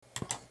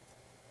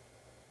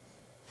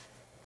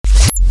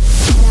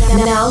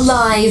Now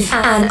live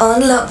and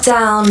on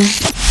lockdown.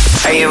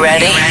 Are you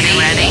ready?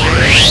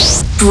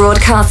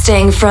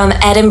 Broadcasting from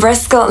Edinburgh,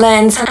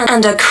 Scotland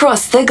and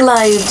across the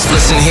globe.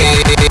 Listen here.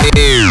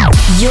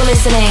 You're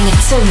listening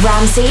to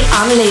Ramsey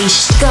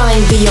Unleashed, Going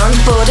Beyond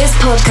Borders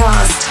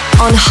podcast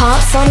on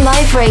Hearts on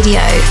Live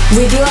Radio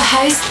with your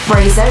host,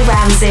 Fraser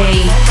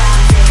Ramsey.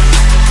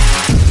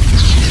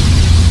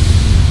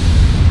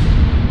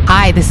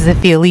 Hi, this is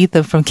Athea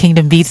Letha from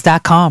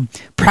KingdomBeats.com.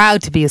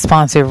 Proud to be a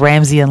sponsor of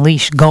Ramsey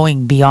Unleashed,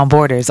 Going Beyond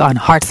Borders on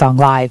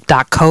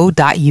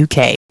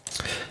heartsonglive.co.uk.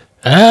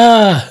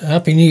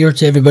 Happy New Year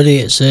to everybody.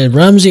 It's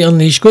Ramsey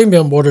Unleashed, Going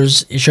Beyond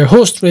Borders. It's your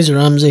host, Fraser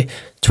Ramsey,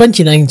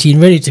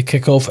 2019, ready to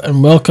kick off,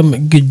 and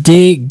welcome. Good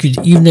day, good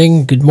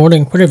evening, good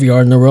morning, wherever you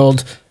are in the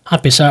world.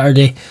 Happy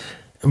Saturday.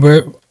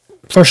 We're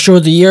first show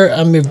of the year,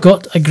 and we've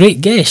got a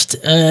great guest.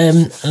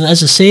 And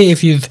as I say,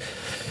 if you've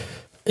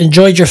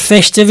enjoyed your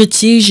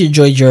festivities, you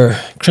enjoyed your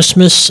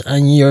Christmas,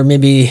 and you're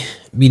maybe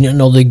been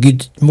eating all the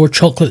good, more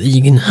chocolate that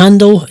you can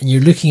handle, and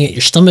you're looking at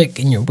your stomach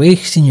and your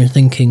waist, and you're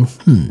thinking,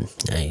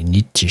 I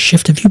need to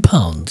shift a few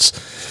pounds.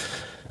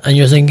 And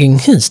you're thinking,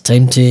 it's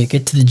time to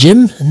get to the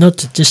gym, and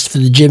not just for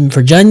the gym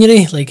for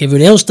January, like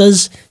everyone else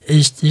does,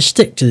 is to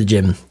stick to the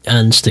gym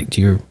and stick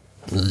to your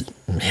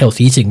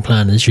healthy eating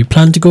plan as you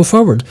plan to go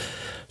forward.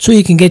 So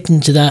you can get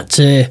into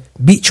that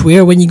beach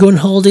wear when you go on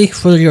holiday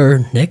for your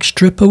next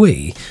trip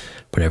away,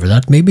 whatever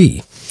that may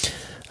be.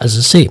 As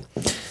I say,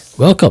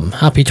 welcome,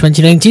 happy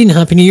 2019,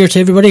 happy New Year to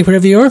everybody,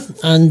 wherever you are.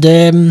 And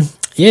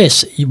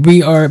yes,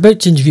 we are about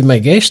to interview my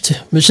guest,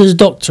 which is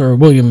Dr.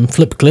 William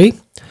Flip Clay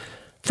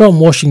from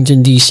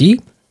Washington, D.C.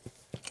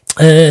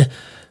 And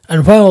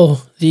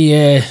while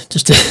the,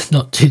 just to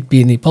not to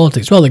be in the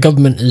politics, while the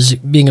government is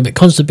being a bit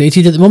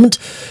constipated at the moment,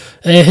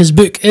 his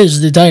book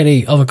is The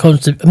Diary of a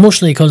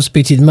Emotionally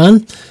Constipated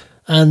Man.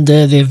 And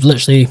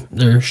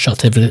they're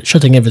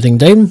shutting everything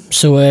down.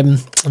 So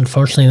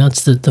unfortunately,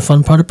 that's the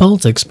fun part of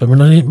politics. But we're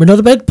not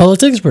about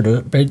politics. We're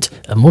about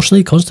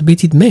emotionally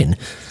constipated men.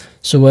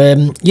 So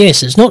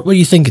yes, it's not what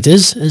you think it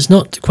is. It's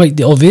not quite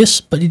the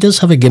obvious, but he does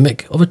have a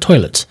gimmick of a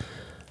toilet.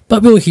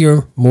 But we'll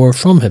hear more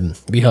from him.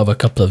 We have a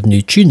couple of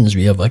new tunes.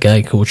 We have a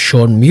guy called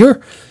Sean Muir,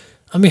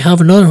 and we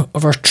have another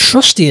of our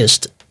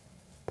trustiest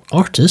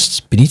artists,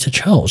 Benita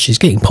Charles. She's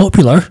getting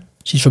popular.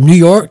 She's from New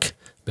York.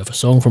 We have a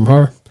song from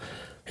her.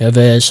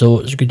 So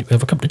it's good. We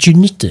have a couple of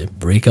tunes to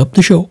break up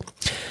the show.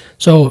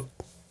 So,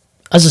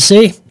 as I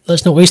say,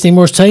 let's not waste any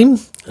more time.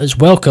 Let's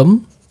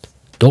welcome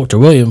Dr.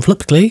 William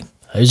Flip Clay.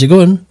 How's it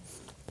going?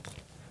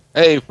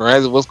 Hey,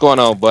 Francis, what's going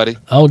on, buddy?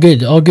 All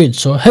good, all good.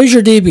 So, how's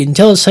your day been?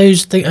 Tell us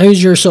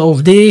how's your sort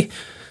of day?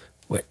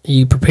 Are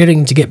you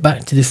preparing to get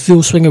back to the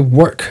full swing of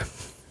work?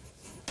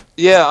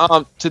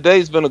 Yeah,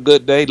 today's been a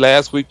good day.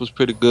 Last week was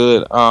pretty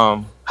good.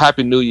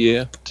 Happy New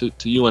Year to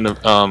you and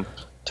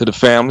to the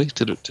family,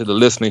 to the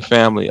listening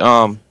family.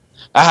 I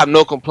have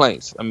no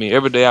complaints. I mean,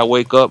 every day I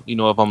wake up,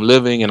 if I'm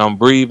living and I'm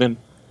breathing,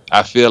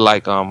 I feel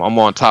like I'm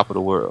on top of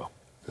the world.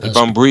 If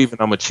I'm breathing,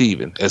 I'm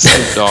achieving. As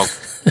Snoop Dogg.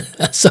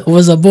 That's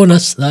always a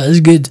bonus. That is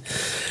good.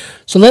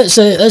 So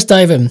let's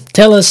dive in.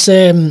 Tell us,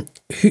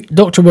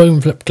 Dr.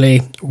 William Flip Clay,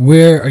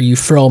 where are you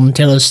from?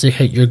 Tell us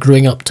your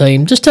growing up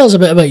time. Just tell us a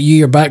bit about you,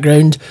 your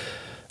background,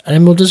 and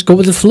then we'll just go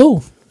with the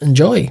flow.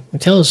 Enjoy.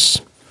 Tell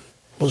us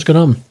what's going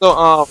on.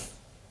 So,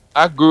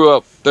 I grew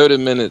up 30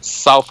 minutes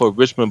south of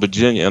Richmond,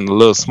 Virginia, in a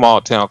little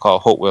small town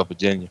called Hopewell,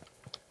 Virginia.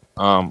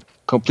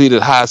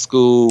 Completed high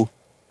school.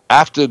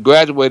 After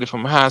graduated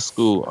from high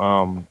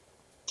school,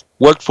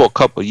 worked for a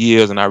couple of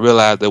years, and I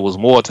realized there was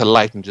more to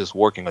life than just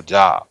working a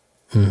job.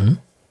 Mm-hmm.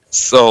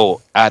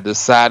 So I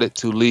decided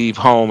to leave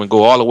home and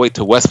go all the way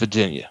to West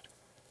Virginia.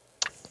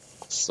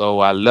 So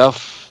I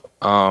left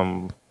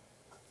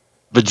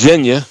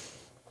Virginia,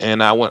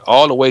 and I went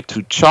all the way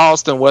to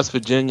Charleston, West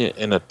Virginia,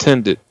 and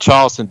attended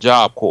Charleston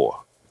Job Corps.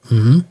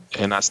 Mm-hmm.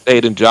 And I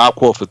stayed in Job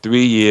Corps for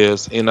 3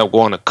 years, ended up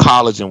going to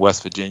college in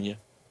West Virginia.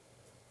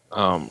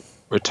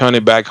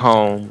 Returning back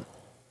home,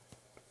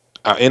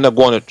 I ended up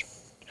going to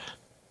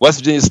West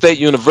Virginia State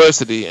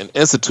University and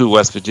Institute,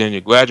 West Virginia.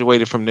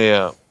 Graduated from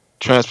there,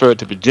 transferred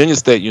to Virginia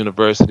State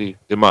University,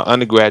 did my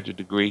undergraduate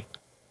degree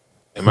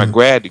and my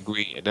grad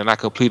degree, and then I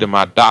completed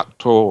my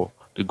doctoral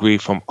degree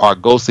from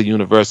Argosy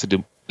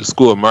University, the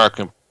School of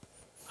American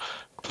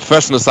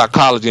Professional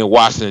Psychology in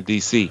Washington,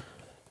 D.C.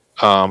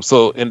 I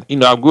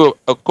grew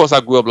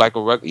up like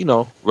a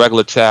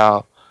regular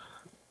child.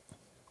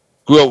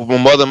 Grew up with my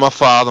mother and my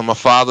father. My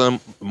father and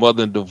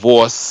mother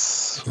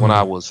divorced when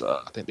I was,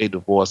 I think they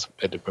divorced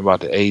at about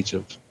the age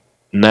of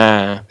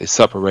 9. They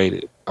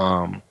separated.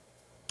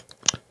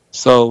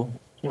 So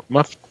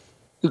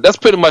that's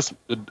pretty much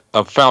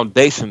a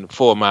foundation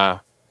for my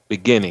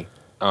beginning.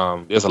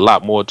 There's a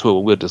lot more to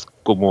it. We'll just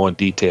go more in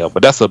detail.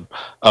 But that's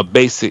a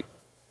basic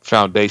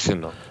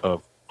foundation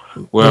of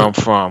where I'm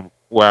from,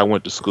 where I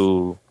went to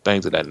school,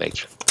 things of that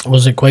nature.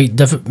 Was it quite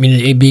difficult? I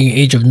mean, being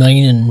age of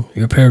 9 and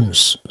your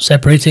parents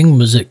separating,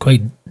 was it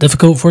quite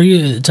difficult for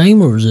you at the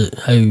time, or was it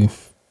how?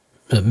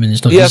 I mean,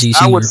 it's not easy.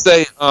 Yes, I would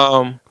say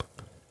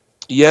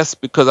yes,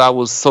 because I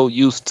was so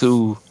used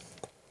to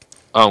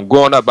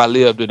Growing up, I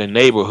lived in a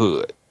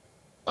neighborhood.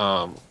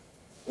 Um,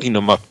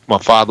 my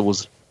father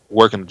was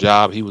working a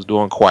job. He was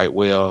doing quite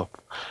well.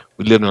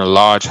 We lived in a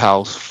large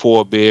house,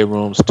 4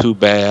 bedrooms, 2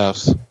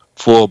 baths,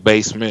 full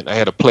basement. I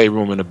had a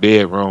playroom and a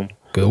bedroom.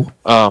 Cool.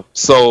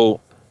 So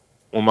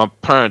when my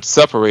parents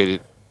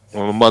separated,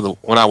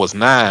 when I was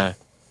 9,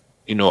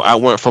 I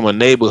went from a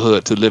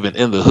neighborhood to living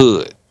in the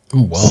hood.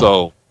 Oh, wow.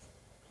 So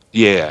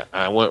yeah,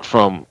 I went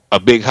from a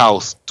big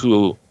house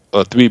to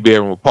a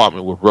 3-bedroom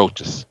apartment with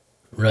roaches.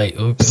 Right.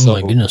 Oh, So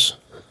my goodness.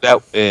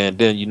 and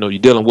then you're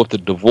dealing with the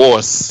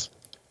divorce,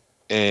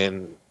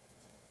 and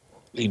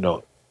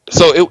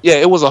so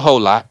it was a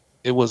whole lot.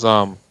 It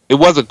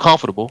wasn't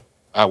comfortable,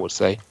 I would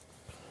say.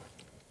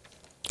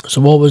 So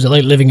what was it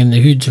like living in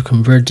the hood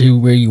compared to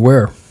where you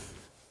were?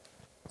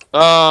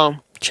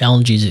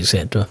 Challenges,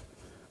 etc.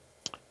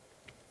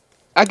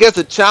 I guess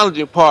the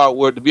challenging part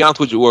were, to be honest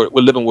with you, we're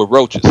living with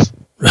roaches.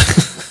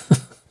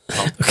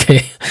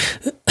 Okay.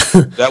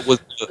 That was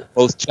the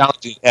most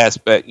challenging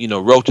aspect.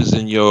 Roaches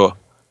in your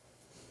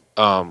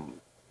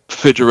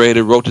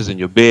refrigerator, roaches in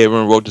your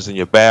bedroom, roaches in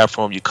your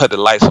bathroom. You cut the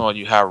lights on,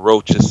 you have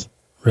roaches.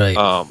 Right.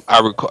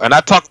 I recall, and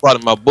I talked about it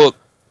in my book.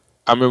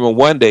 I remember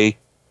one day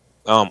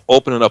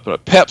opening up a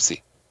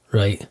Pepsi.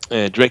 Right.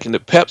 And drinking the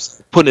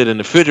Pepsi, putting it in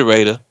the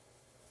refrigerator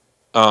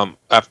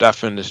after I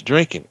finished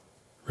drinking.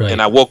 Right.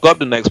 And I woke up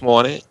the next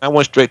morning. I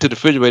went straight to the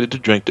refrigerator to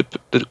drink the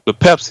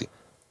Pepsi.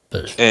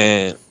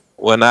 And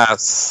when I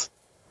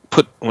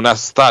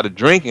started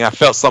drinking, I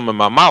felt something in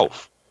my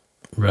mouth.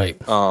 Right.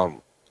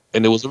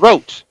 And it was a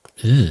roach.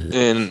 Ew.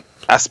 And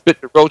I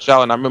spit the roach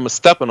out, and I remember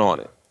stepping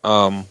on it.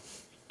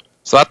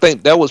 So I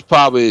think that was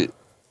probably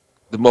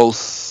the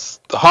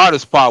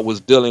hardest part, was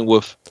dealing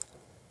with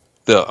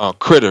the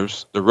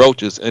critters, the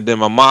roaches. And then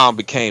my mom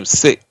became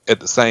sick at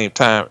the same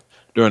time,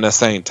 during that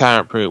same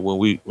time period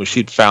when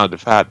she decided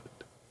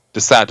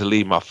to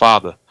leave my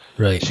father.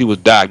 Right. She was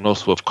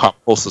diagnosed with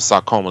carposa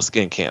sarcoma,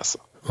 skin cancer.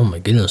 Oh my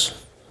goodness.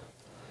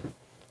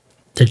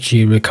 Did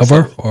she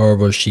recover, or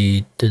was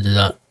she did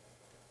that?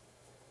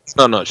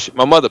 No.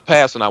 My mother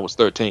passed when I was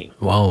 13.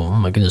 Wow. Oh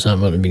my goodness, that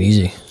wouldn't have been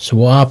easy. So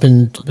what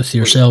happened with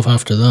yourself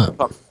after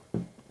that?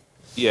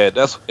 Yeah,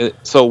 that's it.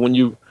 So when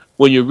you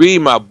read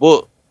my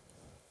book,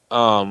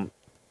 the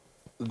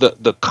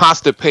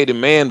Constipated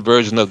Man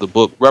version of the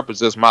book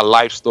represents my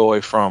life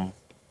story from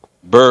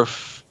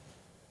birth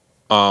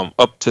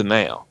up to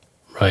now.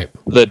 Right.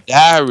 The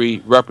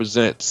diary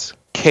represents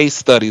case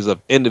studies of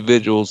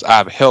individuals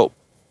I've helped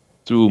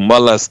through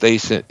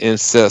molestation,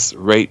 incest,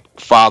 rape,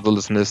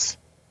 fatherlessness.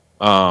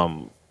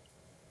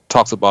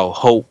 Talks about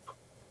hope,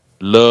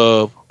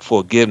 love,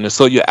 forgiveness.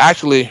 So you're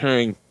actually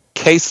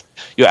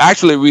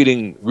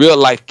reading real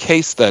life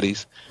case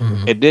studies,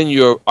 and then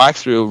you're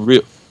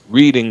actually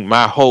reading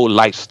my whole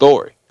life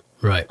story.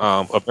 Right.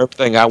 Of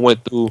everything I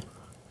went through,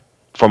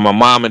 from my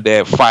mom and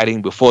dad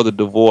fighting before the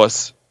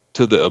divorce,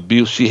 to the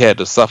abuse she had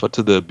to suffer,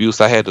 to the abuse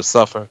I had to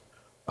suffer,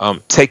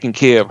 taking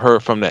care of her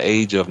from the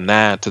age of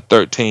 9 to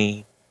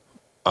 13,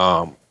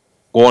 going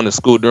to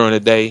school during the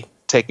day,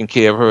 taking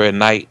care of her at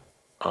night,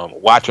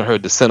 watching her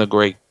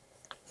disintegrate.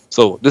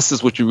 So this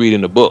is what you read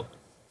in the book.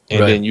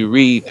 And then you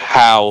read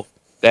how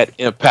that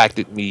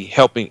impacted me,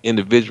 helping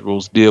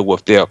individuals deal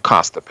with their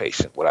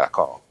constipation, what I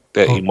call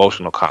their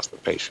emotional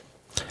constipation.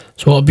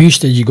 So what abuse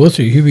did you go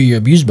through? Who were you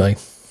abused by?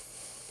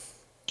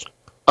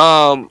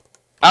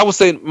 I would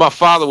say my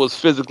father was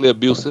physically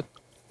abusive.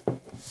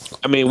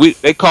 I mean,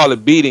 they call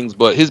it beatings,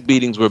 but his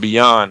beatings were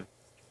beyond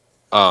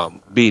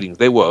beatings.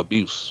 They were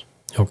abuse.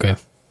 Okay.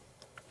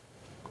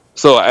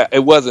 So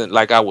it wasn't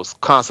like I was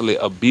constantly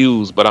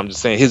abused, but I'm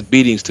just saying his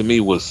beatings to me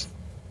was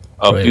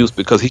abuse,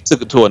 because he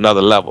took it to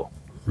another level.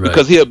 Right.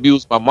 Because he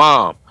abused my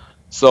mom.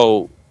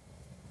 So,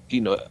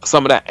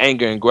 some of that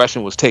anger and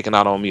aggression was taken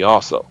out on me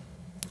also.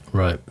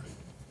 Right.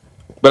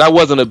 But I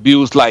wasn't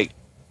abused like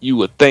you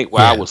would think,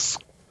 where I was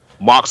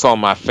marks on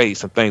my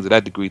face and things of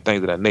that degree,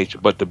 things of that nature.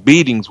 But the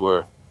beatings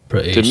were,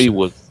 to me,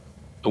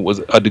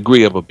 was a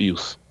degree of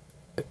abuse.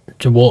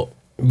 So what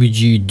would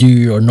you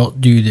do or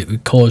not do that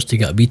would cause to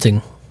get a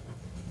beating?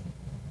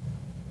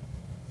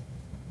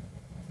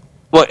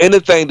 Well,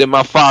 anything that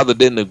my father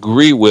didn't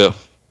agree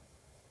with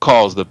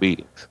caused the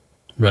beatings.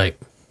 Right.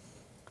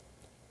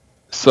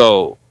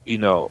 So,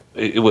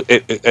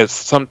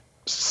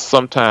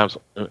 sometimes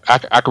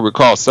I can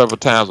recall several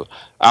times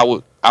I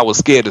was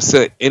scared to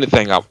say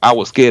anything. I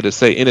was scared to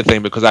say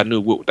anything because I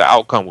knew what the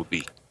outcome would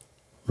be.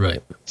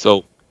 Right.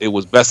 So it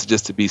was best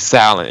just to be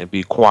silent and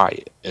be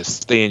quiet and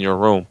stay in your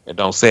room and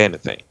don't say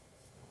anything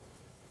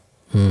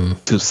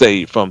to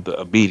save from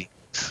the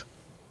beatings.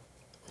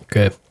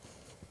 Okay.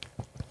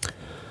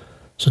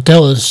 So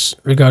tell us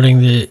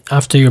regarding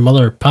after your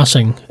mother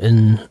passing,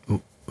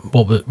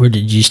 where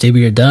did you stay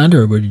with your dad,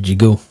 or where did you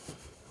go?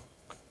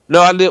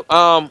 No, I live.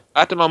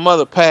 After my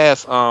mother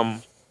passed, my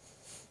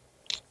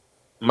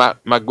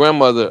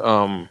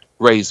grandmother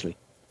raised me.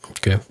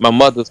 Okay. My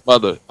mother's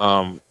mother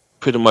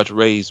pretty much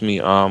raised me.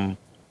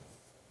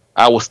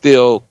 I was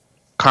still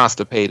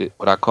constipated,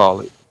 what I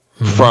call it,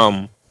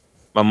 from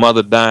my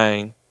mother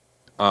dying,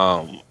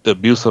 the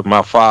abuse of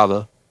my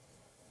father,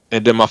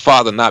 and then my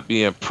father not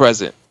being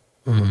present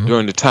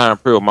during the time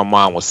period my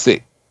mom was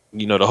sick.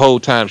 You know, the whole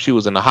time she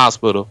was in the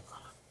hospital,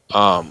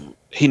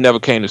 he never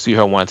came to see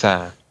her one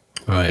time.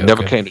 Right. He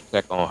never came to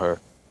check on her.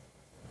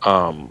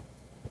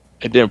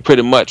 And then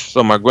pretty much,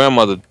 so my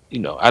grandmother, you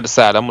know, I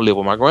decided I'm gonna live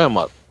with my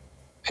grandmother,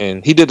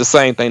 and he did the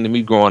same thing to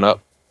me growing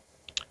up.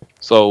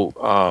 So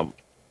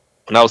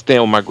when I was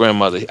staying with my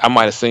grandmother, I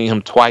might have seen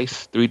him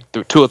twice,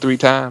 two or three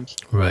times.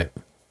 Right.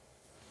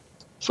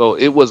 So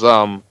it was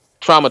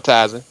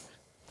traumatizing.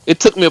 It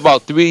took me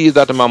about 3 years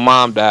after my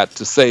mom died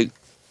to say,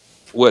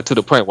 well, to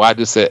the point where I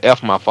just said,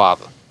 F my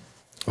father.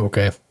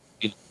 Okay.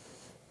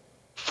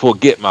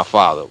 Forget my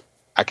father.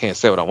 I can't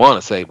say what I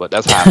want to say, but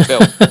that's how I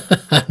felt.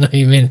 I know what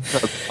you mean.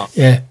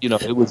 Yeah. You know,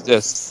 it was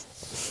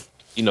just,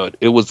 you know,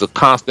 it was a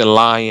constant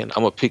lying.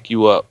 I'm going to pick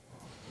you up.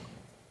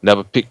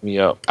 Never picked me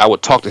up. I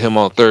would talk to him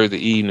on Thursday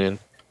evening.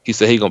 He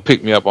said he going to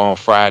pick me up on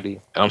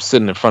Friday. And I'm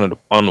sitting in front of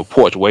on the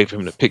porch waiting for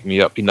him to pick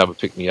me up. He never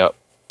picked me up.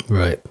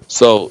 Right.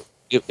 So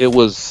it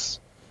was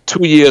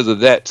 2 years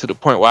of that to the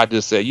point where I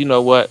just said, you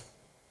know what?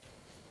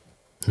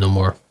 No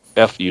more.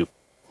 F you.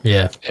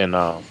 Yeah. And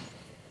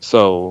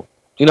so,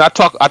 you know, I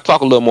talk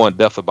a little more in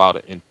depth about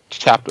it in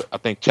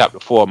chapter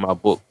 4 of my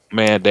book,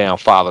 Man Down,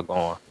 Father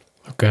Gone.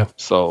 Okay.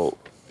 So,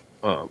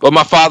 but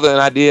my father and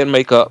I did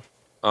make up.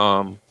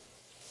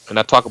 And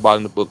I talk about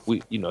in the book,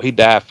 he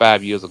died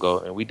 5 years ago,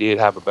 and we did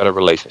have a better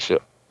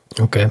relationship.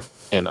 Okay.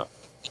 And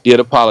he did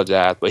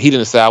apologize, but he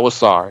didn't say I was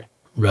sorry.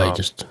 Right.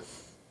 Just.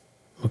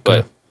 Okay.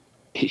 But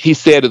he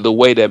said it the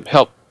way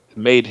that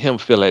made him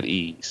feel at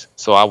ease.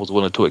 So I was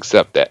willing to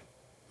accept that.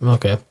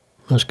 Okay,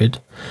 that's good.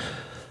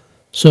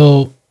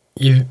 So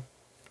you're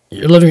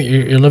living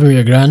with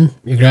your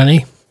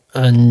granny,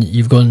 and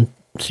you've gone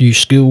through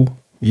school.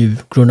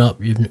 You've grown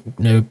up. You've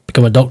now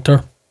become a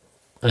doctor.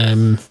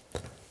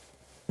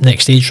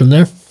 Next stage from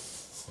there.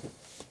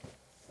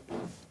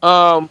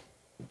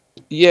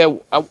 Yeah,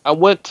 I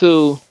went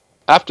to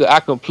after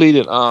I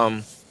completed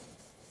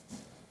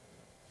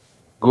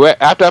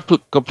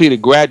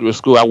completed graduate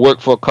school. I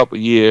worked for a couple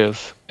of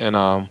years, and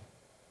I've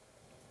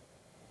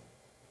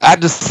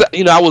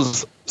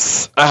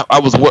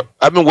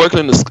been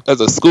working as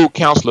a school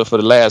counselor for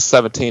the last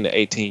 17 to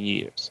 18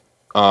 years.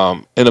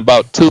 In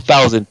about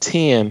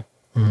 2010,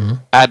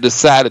 I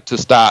decided to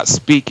start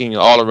speaking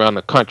all around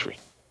the country.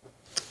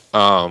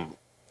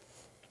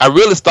 I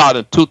really started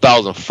in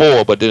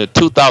 2004, but then in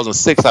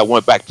 2006 I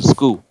went back to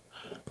school.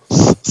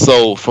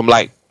 So from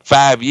like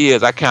 5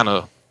 years, I kind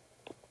of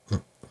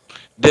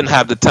didn't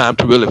have the time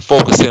to really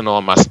focus in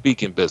on my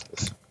speaking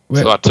business.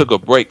 So I took a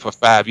break for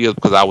 5 years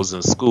because I was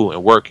in school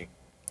and working.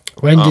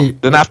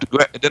 Then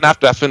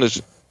after I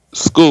finished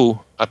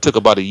school, I took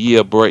about a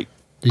year break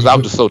because I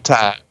was just so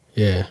tired.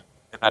 Yeah.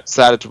 And I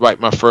decided to write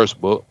my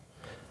first book.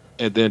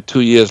 And then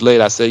 2 years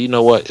later, I said, you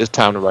know what? It's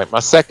time to write my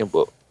second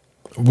book.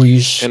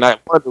 And I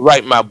wanted to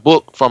write my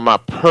book from my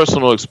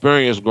personal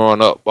experience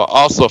growing up, but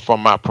also from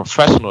my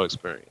professional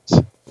experience.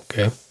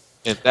 Okay.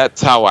 And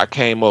that's how I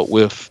came up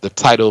with the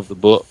title of the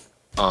book,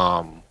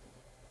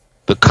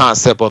 the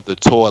concept of the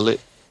toilet,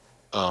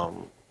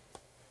 and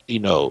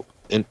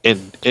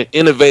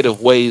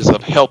innovative ways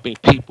of helping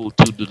people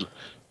to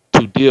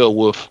deal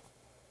with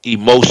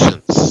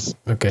emotions.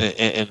 Okay.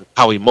 And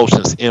how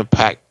emotions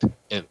impact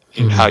and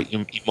how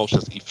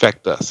emotions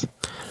affect us.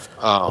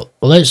 Well,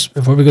 let's,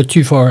 before we go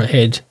too far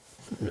ahead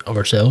of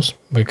ourselves,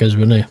 because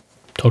we're going to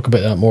talk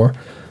about that more.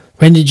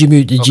 When did you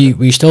move?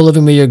 Were you still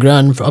living with your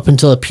gran up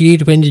until a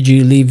period? When did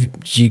you leave?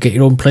 Did you get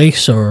your own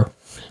place, or?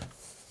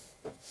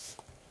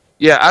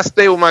 Yeah, I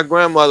stayed with my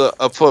grandmother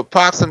for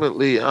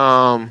approximately,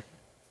 I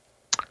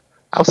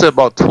would say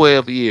about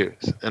 12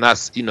 years. And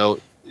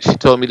she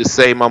told me to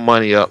save my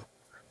money up.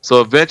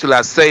 So eventually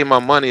I saved my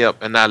money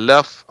up and I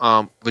left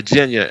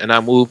Virginia and I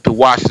moved to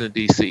Washington,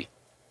 D.C.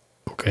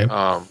 Okay.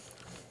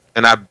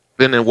 And I've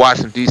been in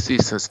Washington, D.C.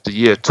 since the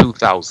year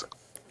 2000.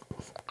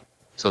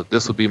 So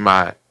this will be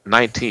my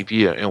 19th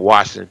year in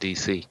Washington,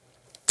 D.C.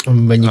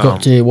 And when you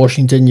got to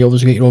Washington, you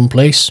obviously got your own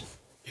place.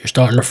 You're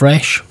starting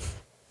afresh.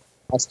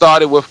 I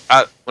started with,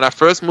 when I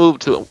first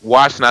moved to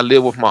Washington, I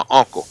lived with my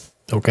uncle.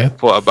 Okay.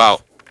 For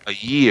about a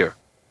year.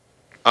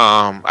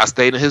 I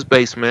stayed in his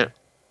basement.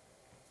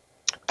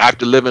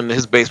 After living in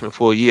his basement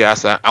for a year, I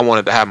said I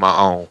wanted to have my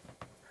own.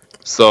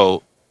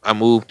 So I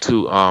moved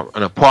to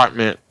an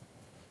apartment,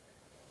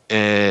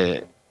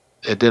 and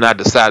then I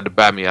decided to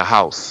buy me a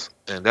house.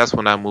 And that's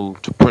when I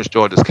moved to Prince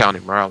George's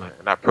County, Maryland,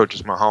 and I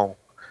purchased my home.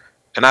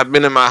 And I've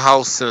been in my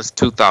house since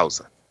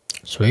 2000.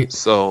 Sweet.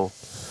 So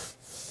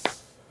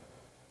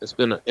it's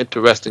been an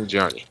interesting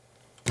journey.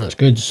 That's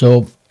good.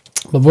 So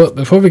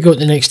before we go to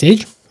the next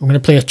stage, I'm going to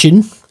play a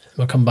tune.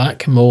 We'll come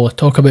back and we'll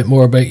talk a bit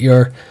more about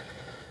your...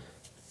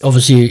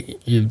 Obviously,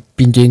 you've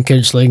been doing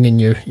counselling and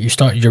you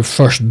started your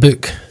first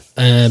book,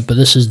 but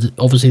this is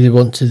obviously they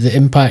want to the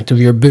impact of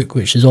your book,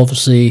 which is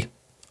obviously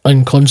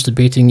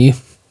unconstipating you.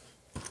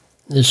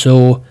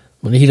 So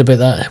when I hear about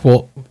that,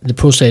 what the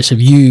process of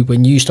you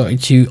when you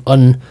started to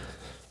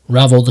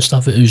unravel the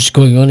stuff that was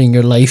going on in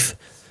your life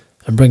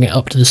and bring it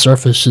up to the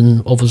surface,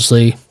 and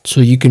obviously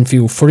so you can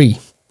feel free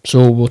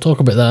So we'll talk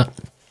about that.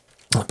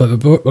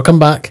 But we'll come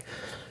back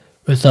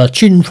with a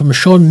tune from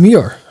Sean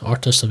Muir,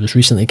 artist I was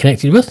recently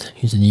connected with.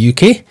 He's in the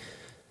UK.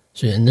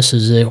 So, and this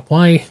is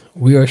Why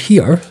We Are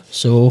Here.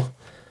 So,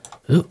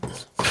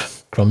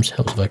 crumbs,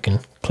 helps if I can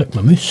click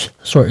my mouse.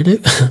 Sorted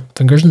out.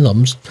 Fingers and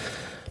thumbs.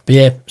 But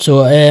yeah,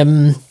 so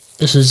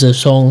this is the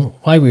song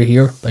Why We're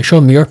Here by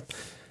Sean Muir.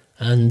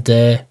 And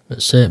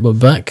we'll be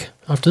back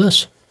after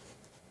this.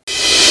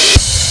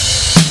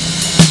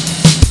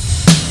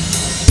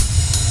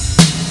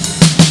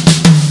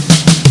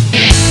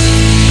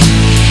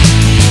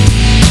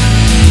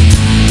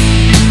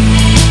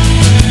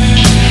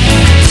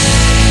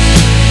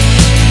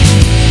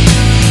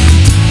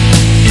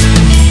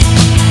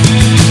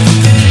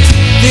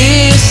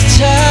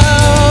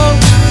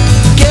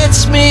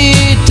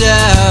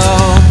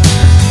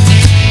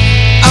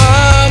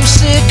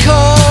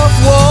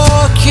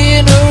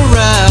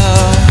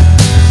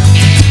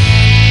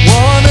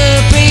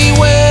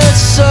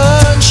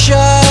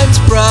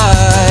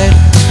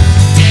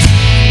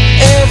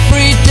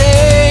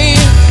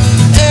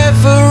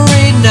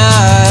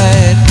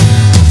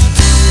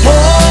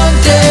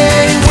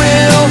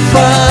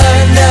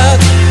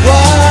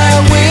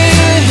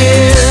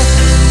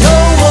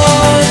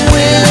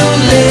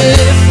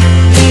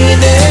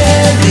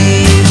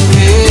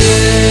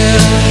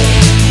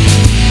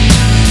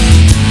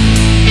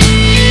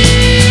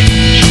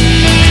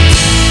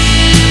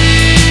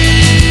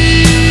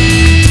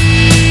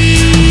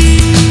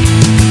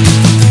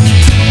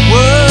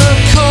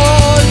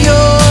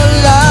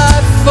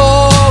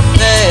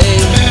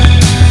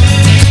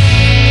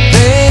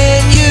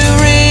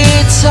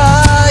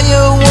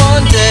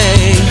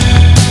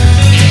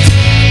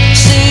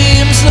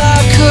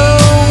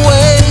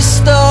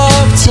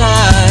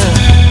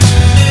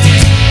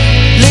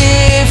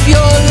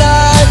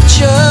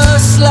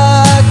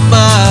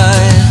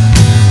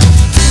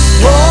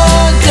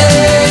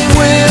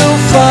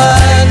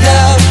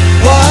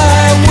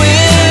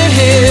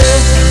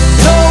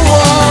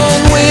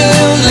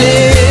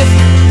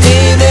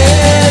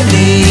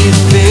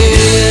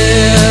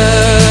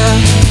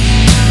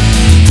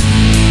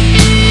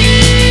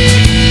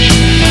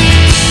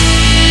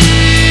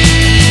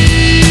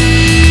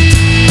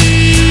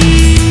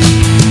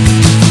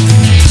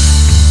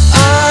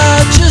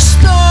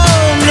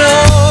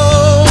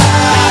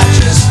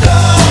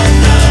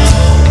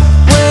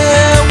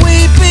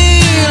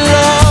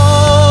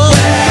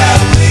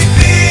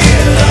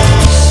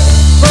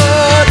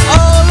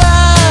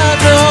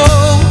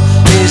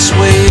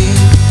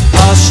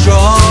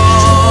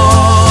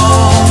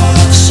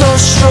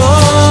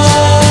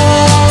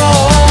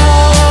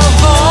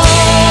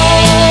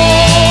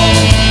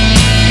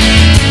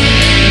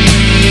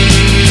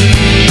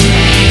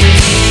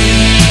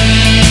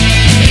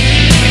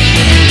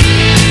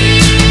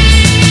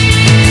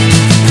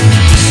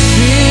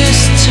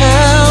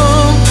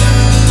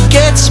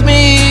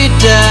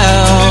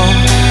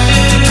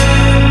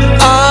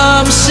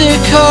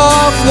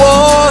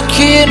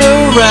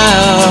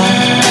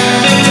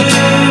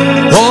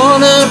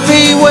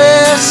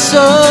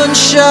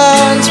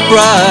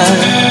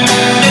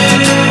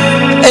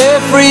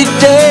 Every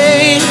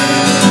day,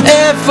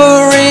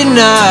 every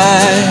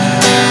night.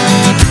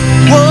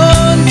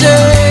 One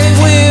day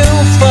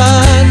we'll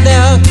find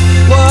out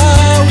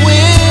why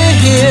we're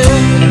here.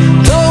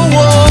 No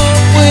one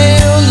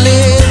will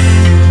live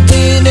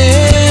in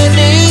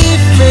any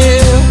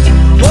fear.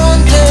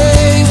 One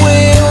day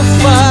we'll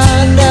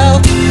find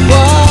out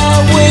why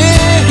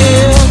we're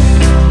here.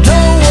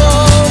 No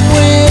one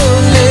will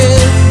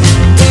live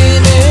in any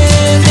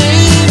fear.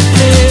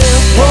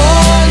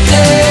 One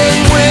day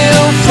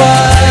we'll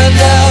find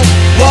out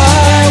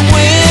why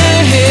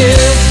we're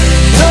here.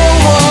 No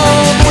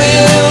one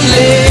will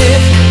live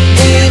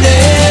in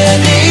any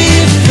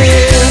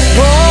fear.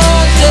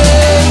 One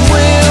day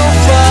we'll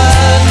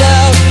find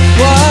out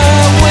why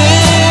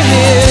we're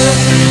here.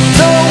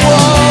 No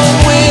one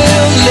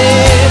will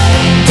live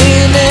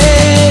in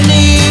any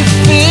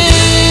fear.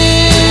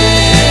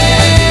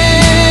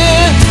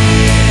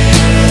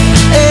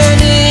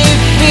 Any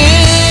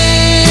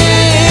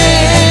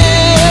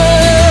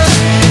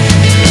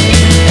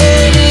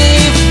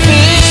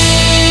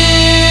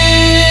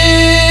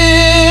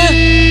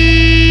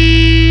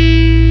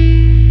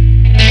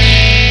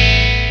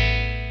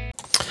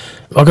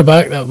Welcome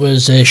back. That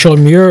was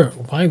Sean Muir.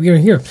 Why we're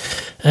here.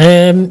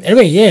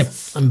 Anyway, yeah,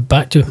 I'm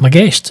back to my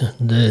guest,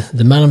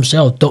 the man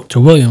himself, Dr.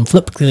 William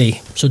Flip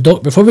today. So,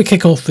 Doc, before we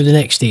kick off for the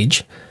next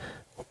stage,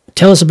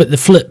 tell us about the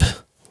flip,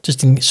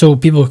 so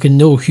people can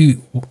know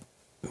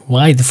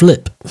why the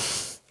flip.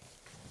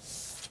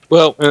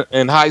 Well,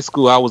 in high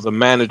school, I was a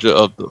manager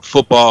of the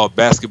football,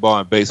 basketball,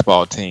 and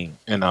baseball team,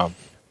 and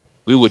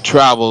we would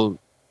travel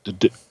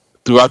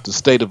throughout the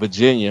state of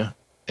Virginia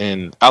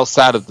and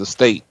outside of the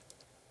state.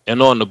 And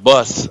on the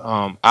bus,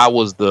 I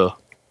was the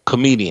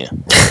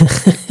comedian.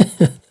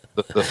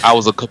 I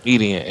was a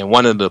comedian, and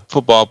one of the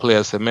football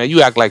players said, "Man,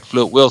 you act like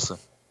Flip Wilson."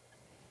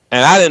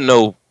 And I didn't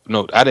know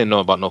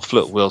about no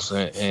Flip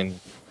Wilson. And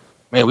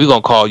man, we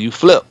gonna call you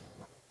Flip.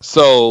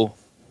 So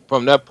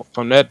from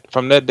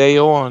that day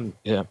on,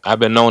 yeah, I've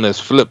been known as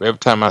Flip. Every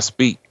time I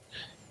speak,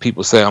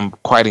 people say I'm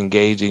quite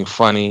engaging,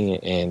 funny,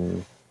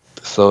 and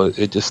so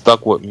it just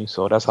stuck with me.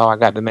 So that's how I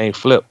got the name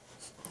Flip.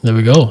 There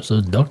we go. So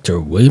Dr.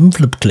 William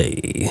Flip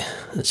Clay.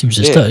 That seems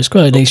to start. Yeah. It's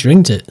quite a nice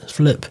ring to it.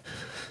 Flip.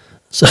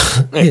 So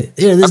yeah,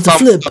 there's the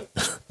flip.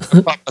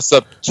 I call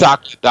myself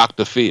Chocolate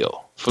Dr.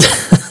 Phil. Flip.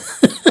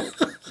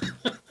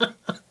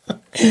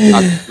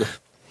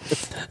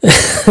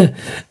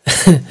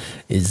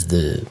 Is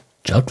the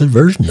chocolate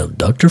version of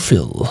Dr.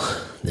 Phil.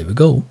 There we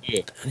go.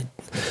 Yeah.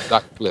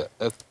 Dr. Flip.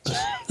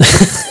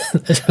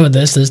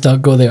 Let's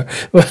not go there.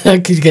 I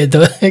could get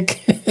the right.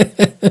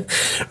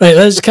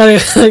 Let's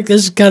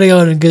carry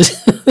on because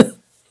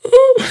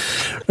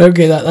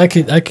okay,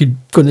 that could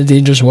go into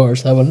dangerous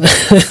waters. That one,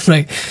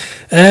 right?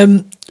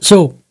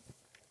 So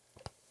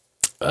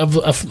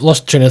I've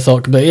lost train of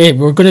thought. But hey,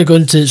 we're going to go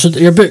into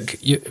your book.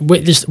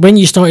 When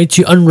you started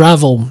to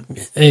unravel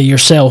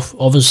yourself,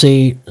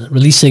 obviously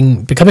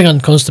becoming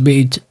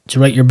unconstipated to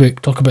write your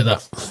book. Talk about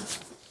that.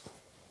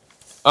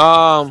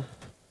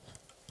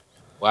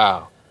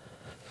 Wow.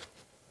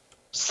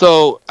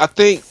 So I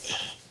think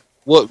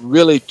what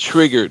really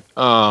triggered,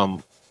 I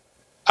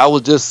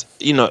was just,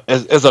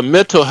 as a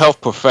mental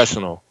health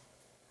professional,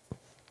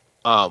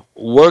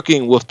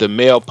 working with the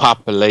male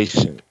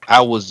population,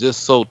 I was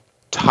just so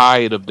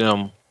tired of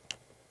them,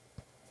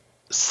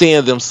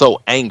 seeing them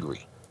so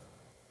angry,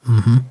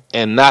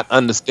 and not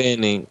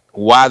understanding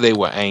why they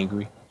were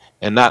angry,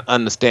 and not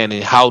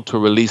understanding how to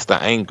release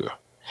the anger.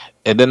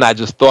 And then I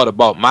just thought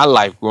about my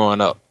life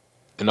growing up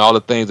and all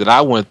the things that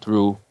I went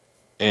through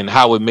and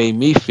how it made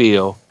me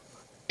feel,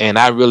 and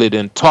I really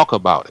didn't talk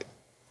about it.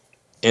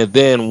 And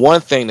then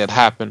one thing that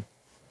happened,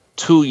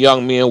 2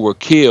 young men were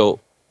killed.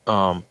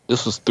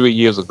 This was 3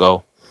 years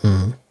ago.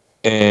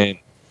 And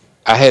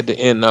I had to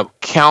end up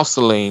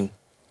counseling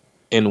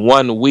in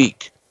 1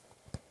 week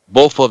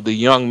both of the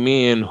young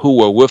men who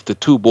were with the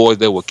 2 boys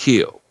that were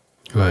killed.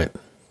 Right.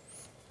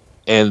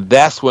 And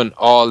that's when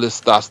all this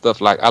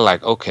stuff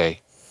okay.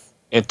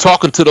 And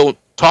talking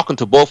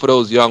to both of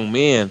those young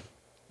men,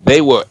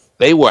 they were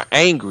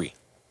angry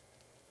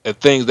at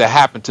things that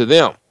happened to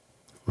them.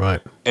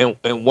 Right. And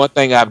one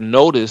thing I've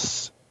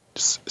noticed,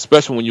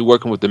 especially when you're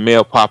working with the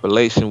male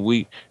population,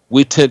 we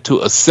tend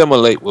to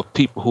assimilate with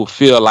people who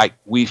feel like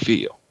we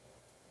feel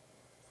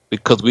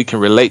because we can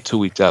relate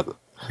to each other.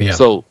 Yeah.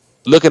 So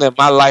looking at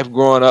my life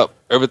growing up,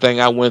 everything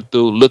I went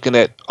through, looking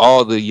at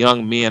all the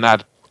young men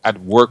I'd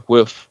worked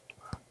with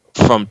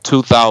from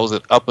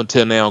 2000 up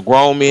until now,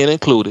 grown men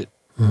included,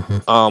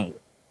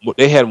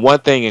 they had one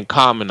thing in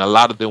common. A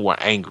lot of them were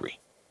angry,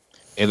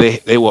 and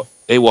they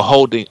were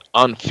holding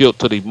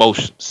unfiltered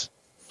emotions.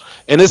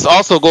 And this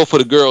also go for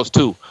the girls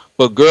too.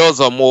 But girls,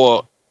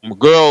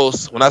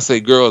 when I say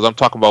girls, I'm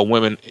talking about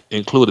women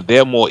included.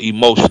 They're more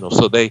emotional,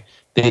 so they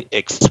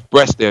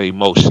express their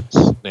emotions.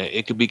 Now,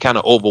 it can be kind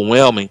of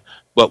overwhelming,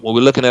 but when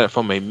we're looking at it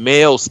from a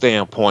male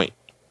standpoint,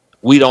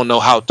 we don't know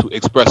how to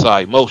express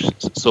our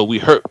emotions. So we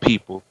hurt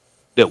people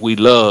that we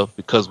love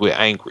because we're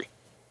angry.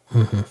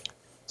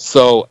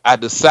 So I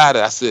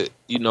decided, I said,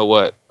 you know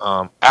what,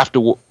 after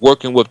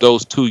working with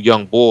those 2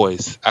 young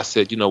boys, I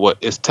said, you know what,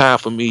 it's time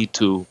for me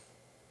to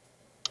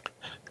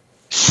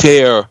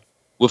share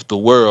with the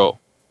world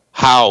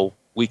how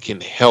we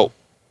can help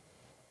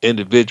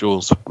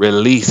individuals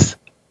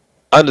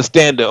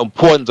understand the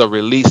importance of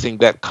releasing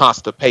that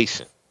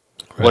constipation,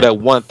 or that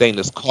one thing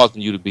that's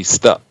causing you to be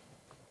stuck.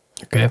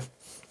 Okay.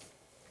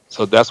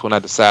 So that's when I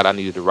decided I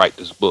needed to write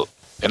this book.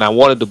 And I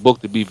wanted the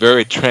book to be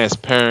very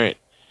transparent,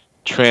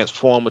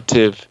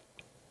 transformative,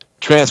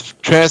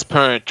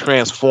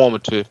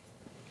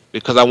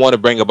 because I want to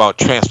bring about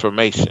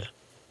transformation.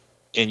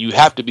 And you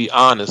have to be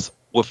honest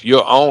with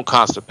your own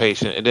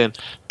constipation, and then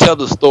tell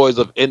the stories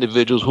of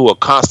individuals who are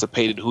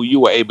constipated, who you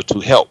were able to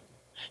help,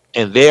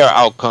 and their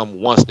outcome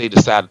once they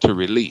decided to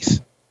release.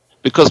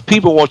 Because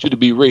people want you to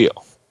be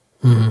real.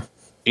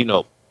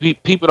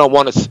 People don't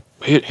want to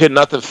hear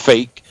nothing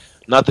fake,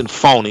 nothing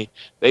phony.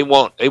 They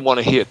want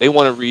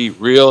to read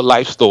real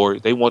life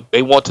stories. They want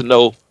to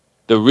know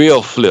the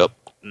real Flip,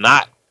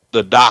 not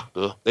the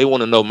doctor. They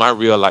want to know my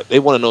real life. They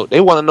want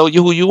to know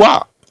you, who you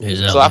are.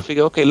 Exactly. So I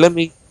figure, okay, let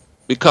me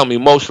become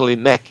emotionally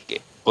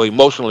naked or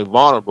emotionally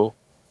vulnerable,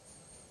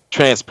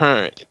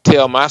 transparent,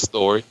 tell my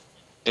story,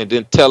 and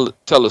then tell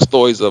the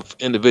stories of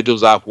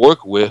individuals I've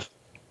worked with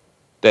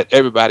that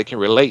everybody can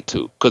relate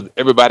to, because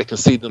everybody can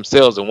see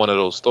themselves in one of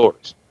those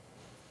stories.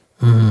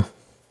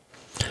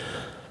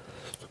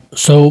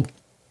 So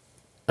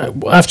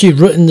after you'd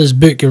written this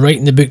book, you're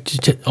writing the book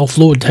to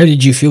offload, how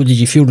did you feel? Did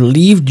you feel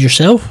relieved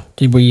yourself?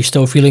 Were you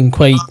still feeling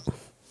quite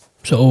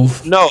sort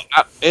of... No,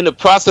 in the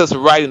process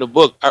of writing the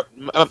book,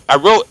 I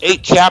wrote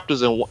 8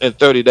 chapters in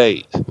 30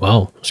 days.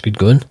 Wow, that's good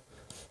going.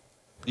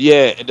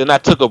 Yeah, and then I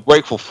took a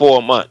break for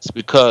 4 months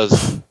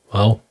because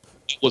wow,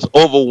 it was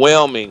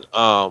overwhelming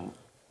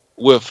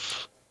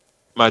with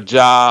my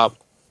job,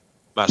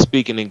 my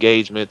speaking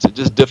engagements, and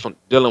just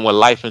dealing with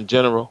life in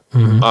general.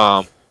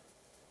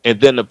 And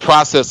then the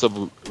process of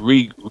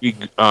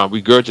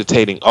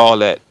regurgitating all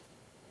that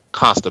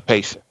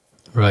constipation.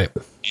 Right.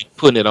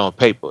 Putting it on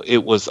paper,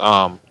 it was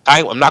I'm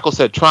not gonna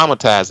say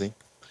traumatizing,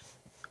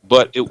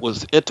 but it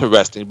was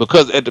interesting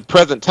because at that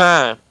present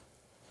time,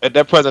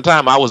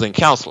 I was in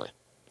counseling.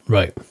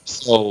 Right.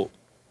 So,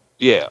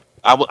 yeah,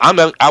 I'm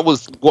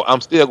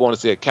still going to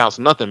see a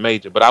counselor, nothing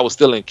major, but I was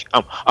still in.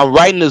 I'm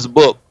writing this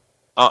book.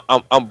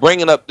 I'm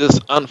bringing up this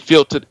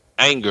unfiltered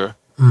anger.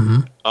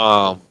 Mm-hmm.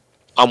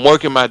 I'm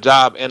working my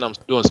job and I'm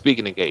doing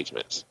speaking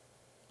engagements.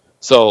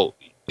 So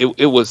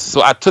it was.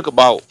 So I took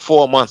about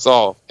 4 months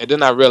off, and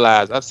then I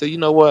realized, I said, you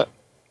know what?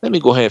 Let me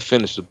go ahead and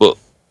finish the book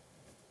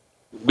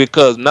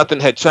because nothing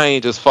had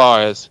changed as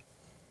far as.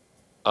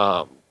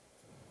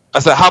 I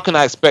said, how can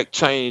I expect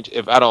change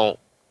if I don't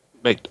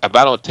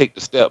take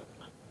the step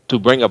to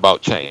bring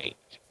about change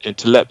and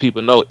to let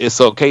people know it's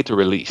okay to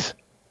release.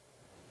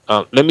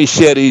 Let me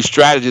share these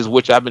strategies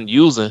which I've been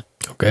using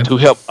to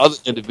help other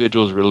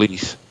individuals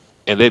release,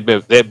 and they've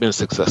been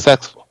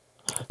successful.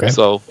 Okay.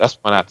 So that's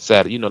when I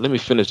decided, let me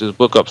finish this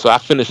book up. So I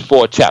finished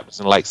 4 chapters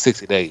in like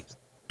 60 days.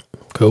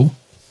 Cool.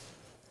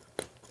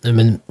 And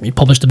when you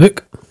published the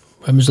book,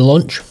 when was the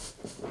launch?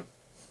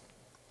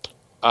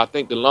 I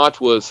think the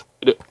launch was,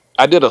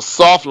 I did a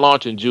soft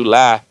launch in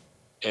July,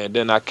 and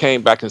then I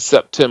came back in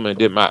September and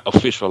did my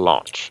official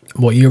launch.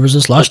 What year was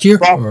this? Last year?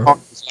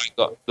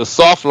 The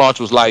soft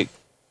launch was like,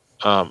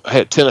 I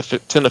had 10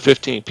 or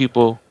 15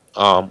 people.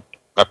 I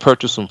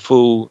purchased some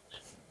food.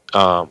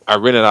 I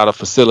rented out a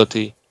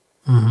facility.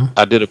 Mm-hmm.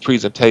 I did a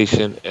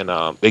presentation, and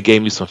they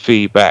gave me some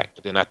feedback.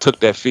 Then I took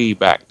that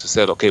feedback to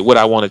say, okay, what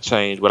I want to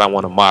change, what I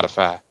want to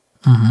modify.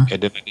 Mm-hmm.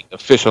 And then I did the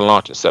official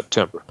launch in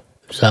September.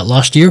 Was that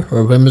last year,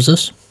 or when was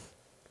this?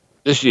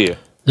 This year.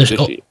 This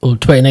year.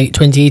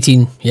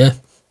 2018, yeah.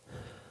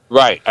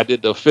 Right. I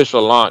did the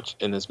official launch,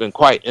 and it's been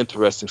quite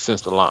interesting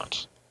since the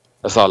launch.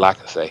 That's all I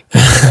can say.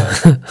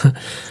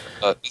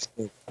 It's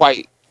been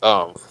quite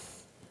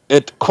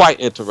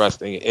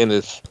interesting, and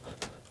it's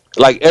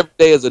like every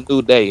day is a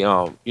new day.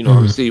 I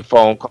receive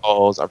phone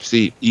calls, I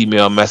receive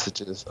email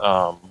messages.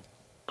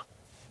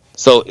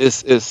 So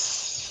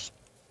it's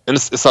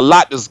a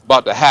lot that's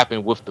about to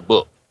happen with the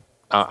book.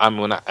 I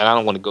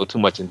don't want to go too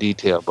much in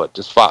detail, but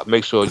just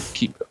make sure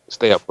you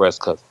stay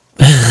abreast because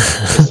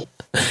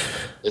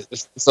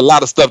it's a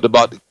lot of stuff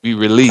about to be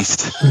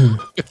released.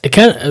 It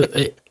can't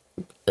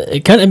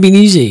have been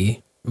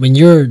easy when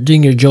you're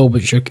doing your job,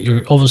 but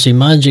you're obviously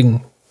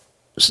managing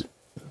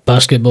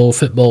basketball,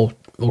 football,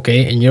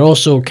 okay, and you're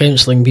also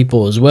counselling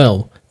people as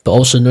well, but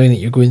also knowing that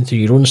you're going through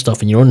your own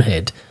stuff in your own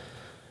head.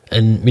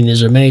 And I mean,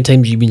 is there many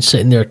times you've been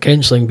sitting there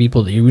counselling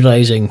people that you're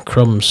realising,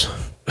 crumbs,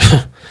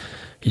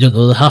 you don't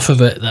know the half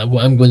of it, that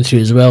what I'm going through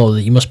as well,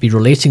 that you must be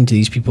relating to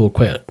these people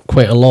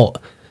quite a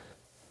lot.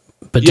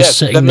 But just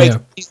sitting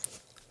there.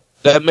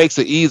 That makes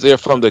it easier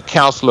from the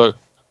counselor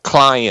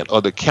client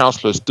or the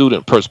counselor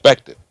student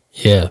perspective.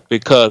 Yeah.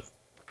 Because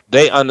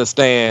they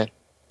understand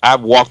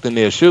I've walked in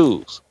their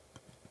shoes.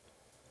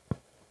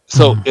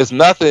 So it's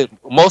nothing,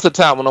 most of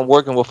the time when I'm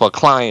working with a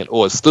client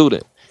or a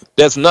student,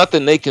 there's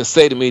nothing they can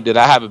say to me that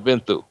I haven't been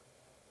through.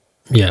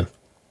 Yeah.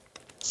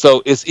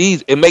 So it's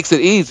easy. It makes it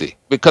easy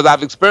because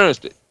I've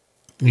experienced it.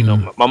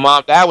 My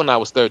mom died when I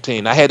was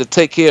 13. I had to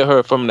take care of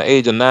her from the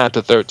age of 9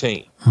 to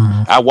 13.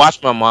 I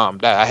watched my mom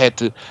die. I had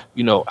to,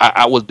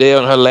 I was there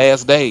on her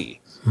last days.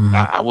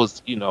 I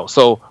was,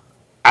 so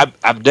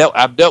I've dealt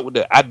with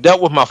that. I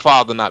dealt with my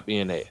father not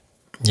being there.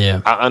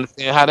 Yeah. I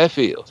understand how that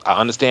feels. I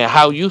understand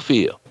how you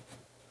feel.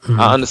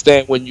 I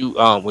understand when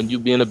you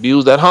being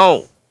abused at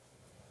home.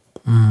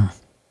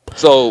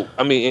 So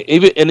I mean,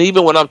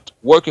 even when I'm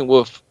working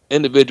with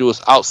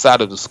individuals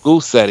outside of the school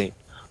setting,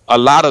 a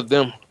lot of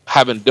them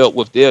haven't dealt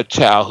with their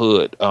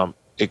childhood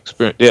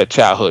experience, their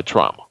childhood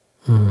trauma.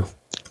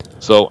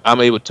 So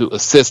I'm able to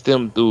assist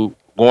them through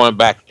going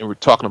back and we're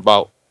talking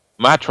about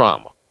my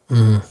trauma.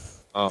 And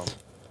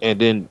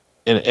then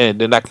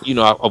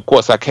I, of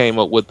course I came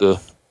up with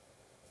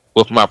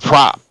my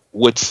prop,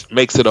 which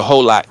makes it a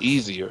whole lot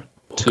easier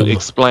to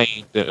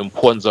explain the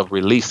importance of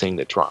releasing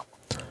the trauma.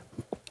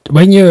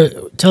 When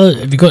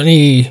have you got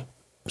any,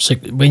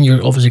 when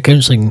you're obviously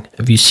counselling,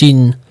 have you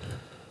seen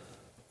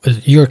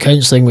with your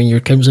counselling, when you're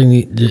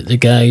counselling the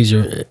guys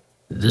or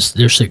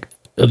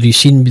have you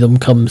seen them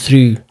come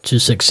through to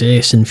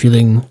success and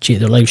feeling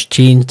their lives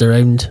changed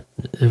around?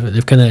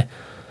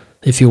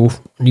 They feel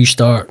new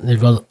start, they've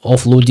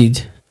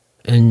offloaded,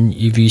 and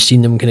have you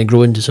seen them kind of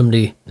grow into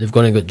somebody, they've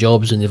gone and got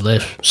jobs and they've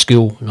left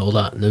school and all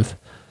that, and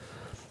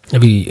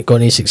have you got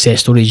any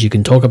success stories you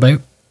can talk about?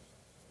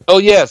 Oh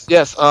yes.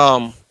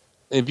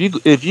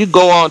 If you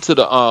go on to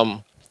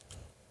the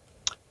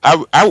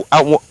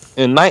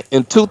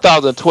in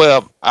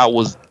 2012 I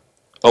was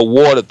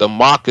awarded the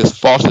Marcus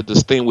Foster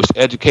Distinguished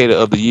Educator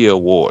of the Year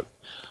award.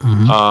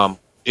 I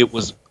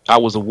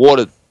was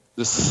awarded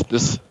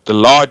the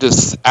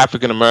largest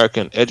African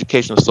American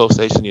education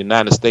association in the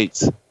United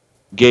States.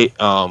 They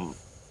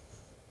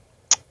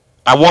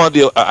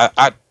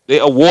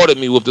awarded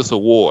me with this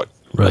award,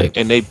 right?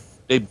 And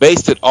they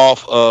based it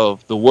off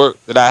of the work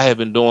that I have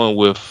been doing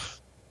with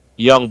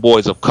young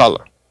boys of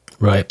color,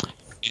 right?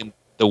 And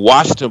the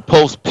Washington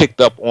Post picked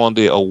up on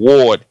the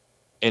award,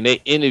 and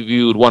they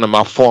interviewed one of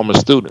my former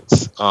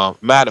students.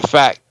 Matter of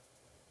fact,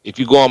 if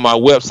you go on my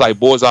website,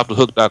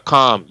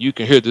 boysoffthehook.com, you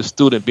can hear this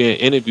student being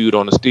interviewed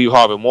on the Steve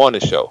Harvey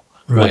Morning Show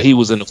when he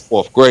was in the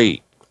 4th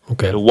grade.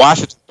 Okay. The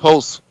Washington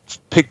Post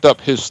picked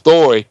up his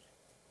story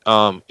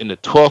in the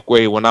 12th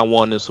grade when I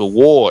won this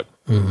award,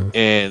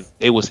 and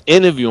they was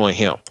interviewing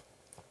him,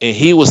 and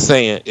he was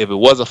saying if it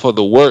wasn't for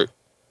the work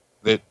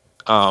that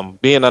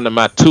being under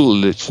my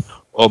tutelage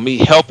or me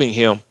helping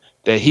him,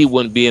 that he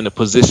wouldn't be in the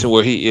position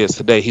where he is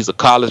today. He's a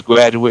college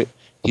graduate.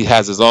 He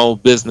has his own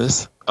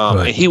business,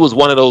 and he was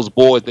one of those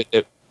boys that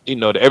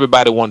that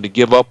everybody wanted to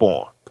give up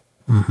on.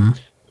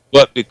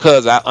 But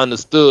because I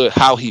understood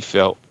how he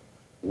felt,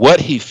 what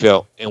he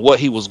felt, and what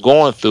he was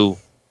going through,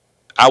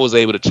 I was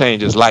able to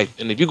change his life.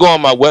 And if you go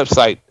on my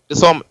website,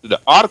 the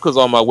article's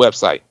on my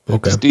website.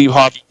 Okay. Steve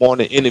Harvey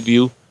Morning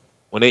interview,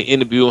 when they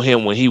interviewed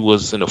him when he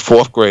was in the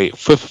 4th grade,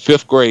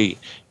 fifth grade,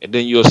 and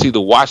then you'll see the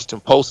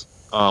Washington Post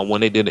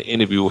when they did an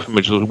interview with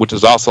him, which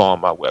is also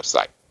on my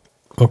website.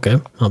 Okay.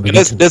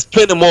 There's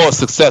plenty more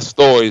success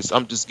stories.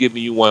 I'm just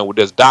giving you one where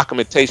there's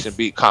documentation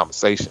beat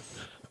conversation.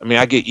 I mean,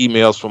 I get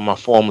emails from my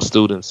former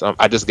students.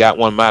 I just got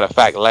one, matter of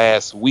fact,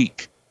 last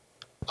week,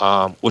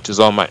 which is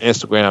on my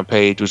Instagram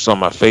page, which is on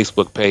my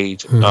Facebook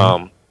page.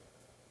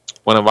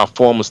 One of my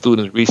former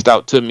students reached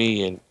out to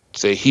me and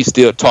said he's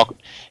still talking.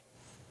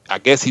 I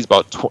guess he's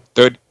about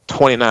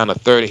 29 or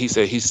 30. He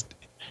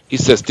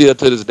said still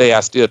to this day, I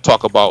still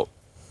talk about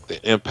the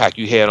impact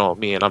you had on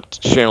me, and I'm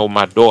sharing with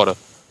my daughter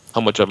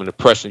how much of an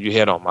impression you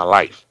had on my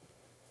life.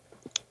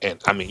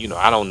 And I mean,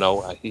 I don't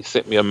know. He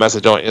sent me a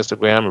message on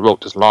Instagram and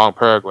wrote this long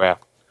paragraph.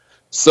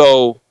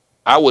 So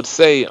I would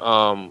say,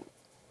 I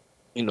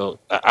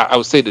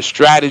would say the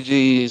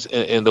strategies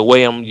and the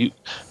way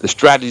the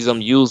strategies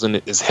I'm using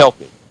is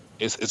helping.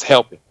 It's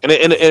helping. And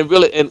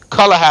really, and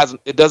color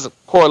it doesn't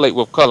correlate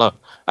with color.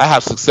 I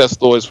have success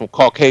stories from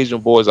Caucasian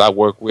boys I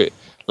work with,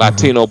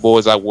 Latino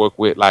boys I work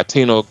with,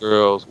 Latino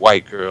girls,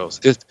 white girls.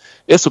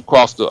 It's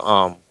across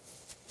the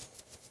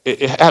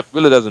it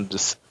really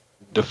doesn't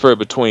differ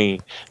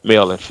between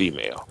male and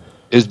female.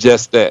 It's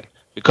just that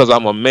because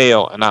I'm a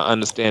male and I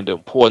understand the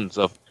importance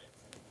of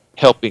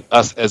helping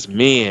us as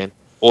men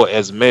or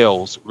as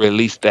males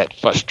release that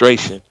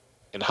frustration,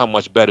 and how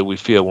much better we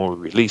feel when we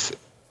release it.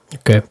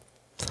 Okay.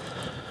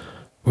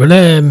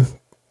 Well,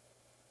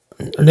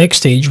 next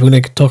stage we're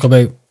going to talk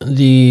about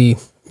we're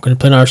going to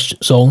play our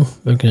song.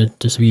 We're going to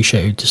just a wee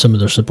shout out to some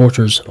of the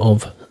supporters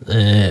of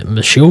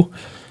the show,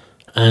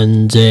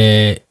 and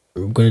we're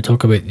going to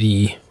talk about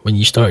when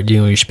you started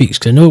doing all your speaks,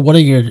 because I know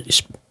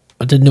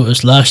I did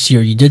notice last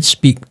year you did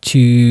speak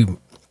to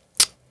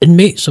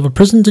inmates of a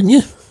prison, didn't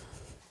you?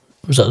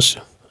 Was that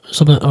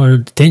something, or a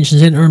detention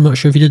centre? I'm not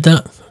sure if you did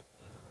that.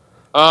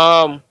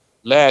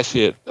 Last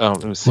year,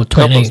 let me see. Well,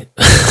 2019.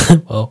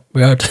 Well,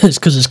 we are. It's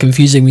because it's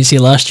confusing. We say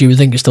last year, we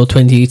think it's still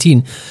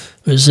 2018.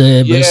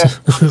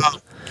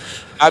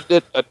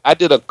 I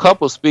did a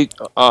couple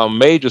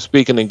major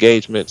speaking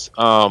engagements.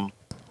 I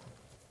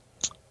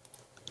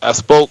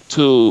spoke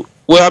to.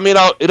 Well, I mean,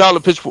 it all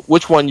depends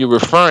which one you're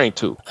referring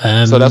to.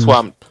 So that's why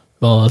I'm.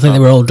 Well, I think they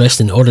were all dressed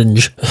in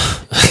orange.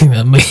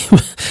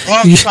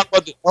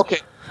 Okay,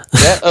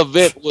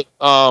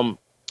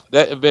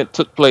 that event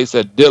took place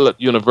at Dillard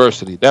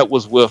University. That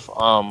was with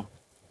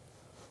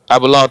I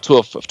belong to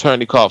a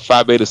fraternity called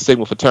Phi Beta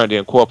Sigma Fraternity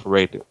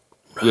Incorporated.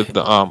 With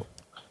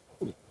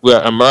we're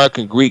an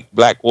American Greek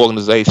Black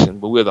organization,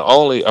 but we're the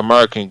only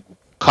American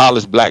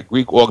college Black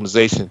Greek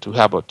organization to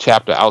have a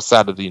chapter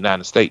outside of the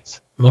United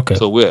States. Okay.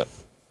 So we're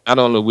not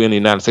only in the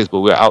United States,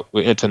 but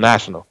we're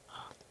international.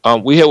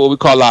 We have what we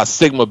call our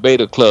Sigma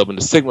Beta Club, and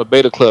the Sigma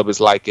Beta Club is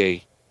like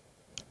a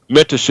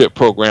mentorship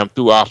program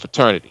through our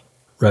fraternity.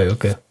 Right.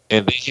 Okay.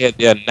 And they had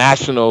their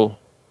national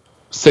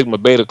Sigma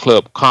Beta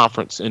Club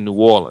conference in New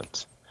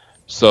Orleans.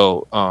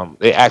 So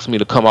they asked me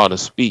to come out and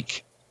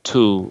speak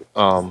to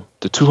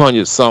the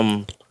 200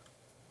 some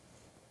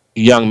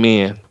young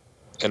men,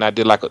 and I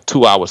did like a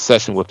 2-hour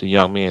session with the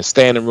young men,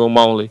 standing room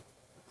only.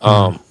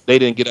 They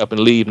didn't get up and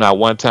leave not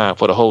one time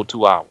for the whole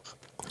 2 hours.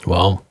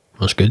 Wow,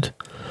 that's good.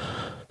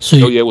 So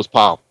yeah, it was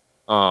powerful.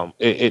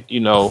 It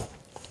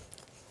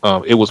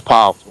was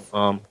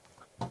powerful.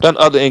 Done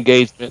other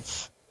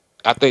engagements.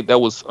 I think that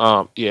was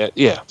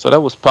yeah. So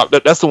that was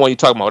that's the one you're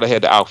talking about. They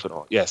had the outfit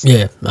on. Yes.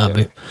 Yeah, that'd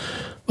be.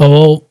 Well,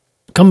 we'll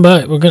come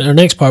back. We're going to our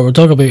next part. We'll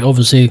talk about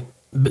obviously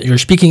your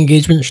speaking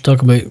engagements. We'll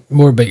talk about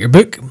more about your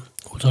book.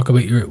 We'll talk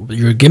about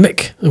your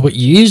gimmick and what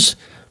you use,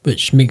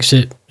 which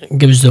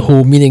gives the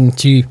whole meaning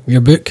to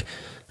your book,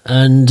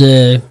 and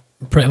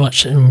pretty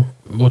much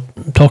we'll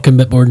talk a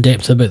bit more in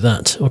depth about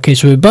that. Okay,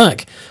 so we're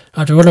back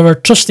after one of our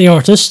trusty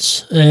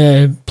artists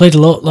played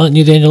a lot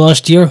near the end of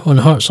last year on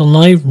Hearts on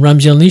Live,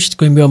 Ramsey Unleashed,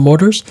 Going Beyond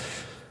Borders,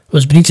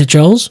 was Benita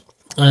Charles,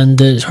 and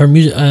her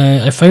music.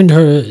 I found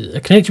her, I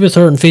connected with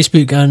her on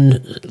Facebook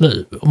and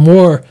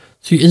more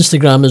through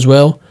Instagram as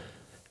well.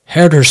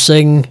 Heard her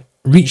sing,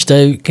 reached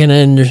out, kind of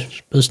in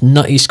this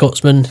nutty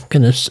Scotsman,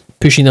 kind of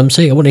pushing them,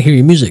 saying, "I want to hear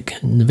your music,"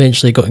 and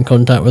eventually got in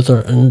contact with her,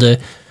 and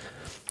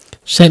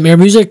sent me our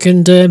music,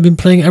 and been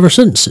playing it ever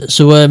since.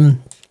 So we're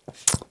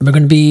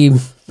going to be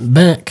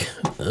back.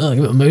 Oh,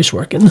 get my mouse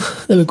working.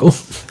 There we go.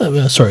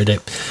 Sorry,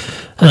 Dave.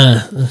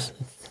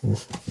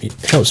 It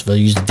helps if I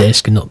use the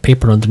desk and not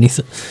paper underneath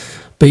it.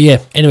 But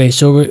yeah, anyway,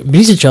 so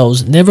Breezy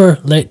Charles, Never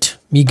Let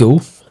Me Go,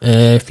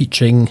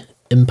 featuring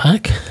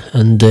Impact,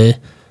 and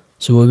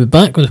so we'll be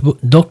back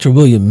with Dr.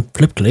 William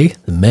Flipclay,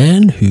 the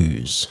man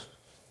who's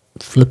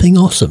flipping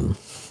awesome.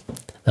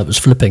 That was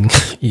flipping.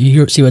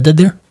 You see what I did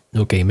there?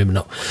 Okay, maybe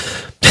not.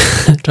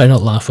 Try not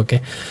to laugh, okay?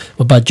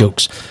 Well, bad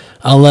jokes.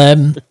 I'll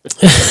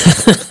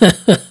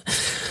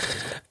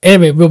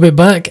Anyway, we'll be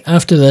back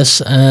after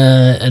this,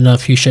 and a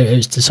few shout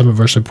outs to some of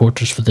our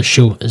supporters for the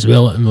show as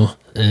well, and we'll,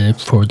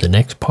 for the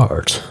next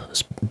part.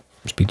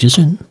 Speak to you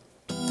soon.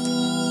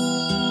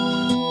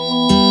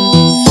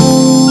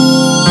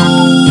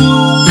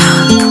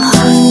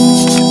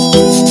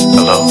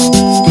 Hello.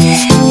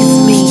 It's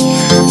me.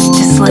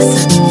 Just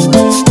listen.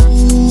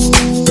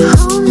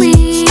 Hold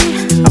me.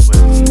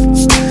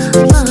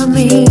 Love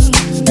me.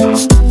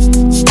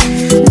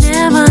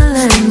 Never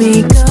let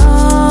me go.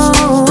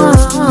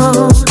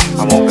 I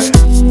won't, babe.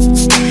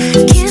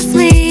 Kiss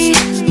me.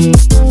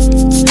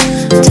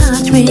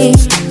 Touch me.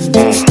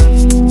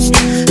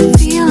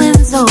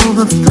 Feelings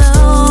overflow.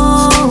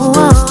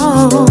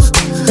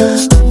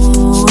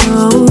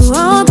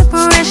 Oh, the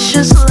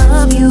precious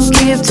love you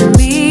give to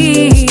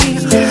me.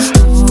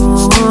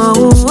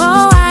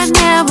 Oh, I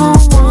never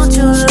want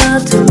your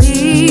love to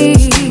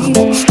leave.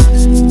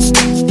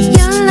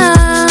 Your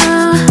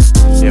love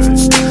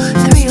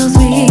thrills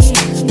me.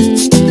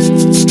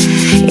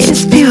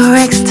 It's pure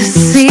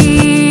ecstasy.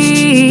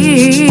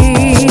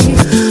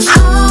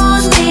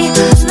 Hold me,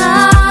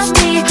 love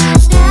me,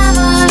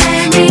 never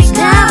let me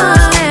go.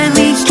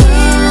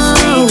 Kiss me,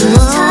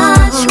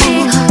 touch me,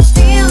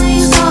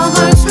 feelings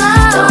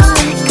overflow.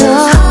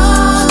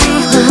 Hold me,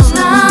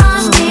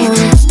 love me,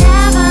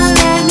 never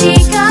let me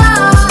go.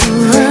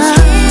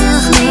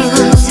 Kiss me,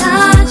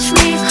 touch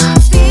me,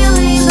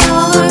 feelings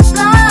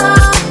overflow.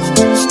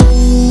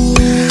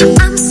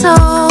 I'm so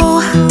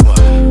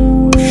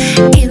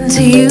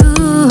into you.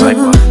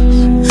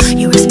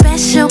 You're a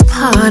special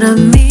part of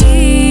me.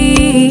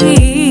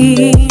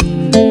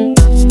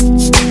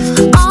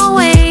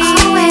 Always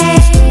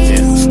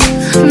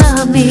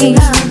love me.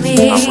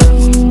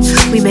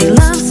 We make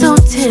love so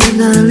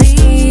tenderly.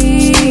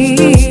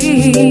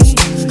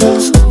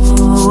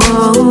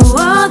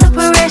 Oh, the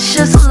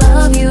precious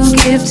love you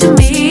give to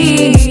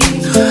me.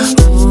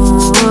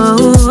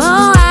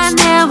 Oh, I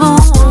never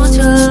want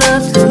your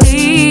love to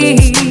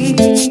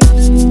leave.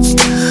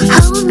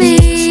 Hold me,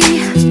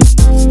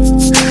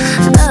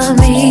 love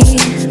me.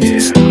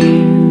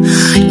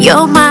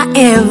 You're my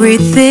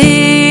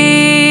everything.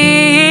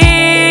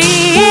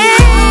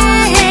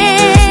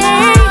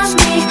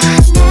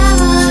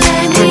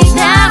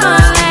 Never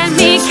let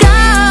me go.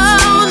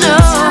 No.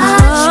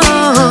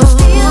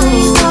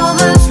 Feelings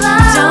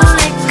overflow. Don't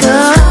let go.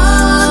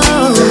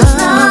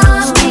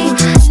 Love me,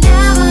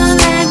 never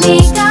let me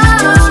go.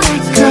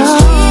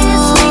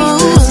 Kiss me,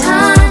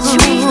 touch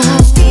me,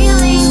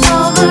 feelings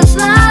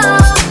overflow.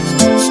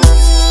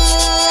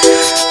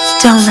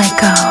 Don't let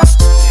go.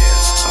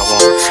 I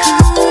won't.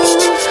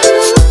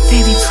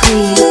 Baby,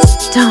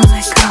 please, don't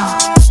let go.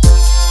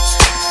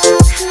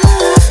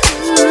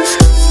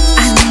 I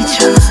need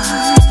your love.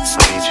 I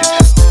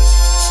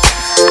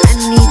need you too. I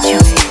need you,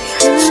 baby.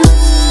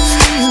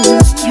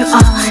 You're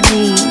all I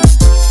need.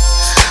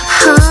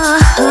 Hold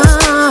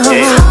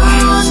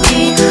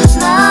me,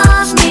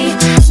 love me,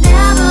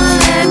 never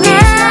let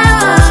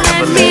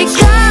me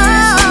go.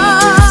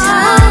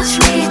 Touch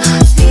me,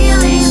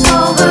 feelings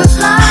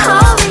overflow.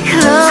 Hold me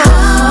close.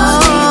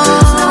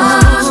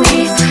 Love me,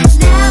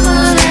 never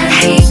let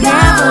me go.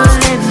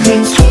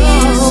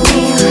 Kiss me,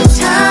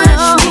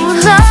 touch me,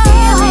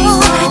 feelings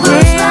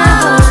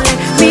overflow.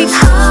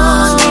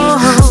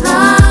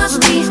 Love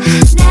me,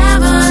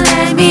 never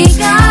let me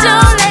go.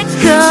 Don't let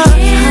go.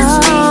 Kiss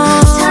me,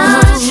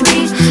 touch me,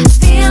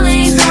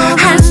 feelings overflow. I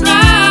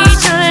need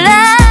your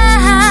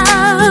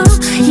love,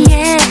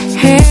 yeah,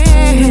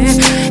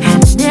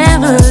 and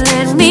never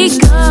let me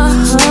go.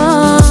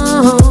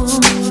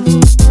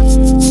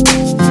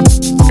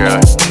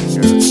 Girl,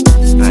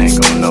 I ain't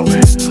going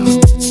nowhere.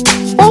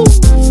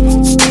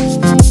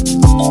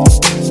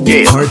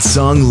 Yeah. Heart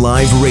Song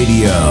Live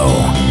Radio,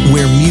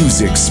 where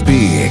music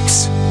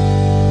speaks.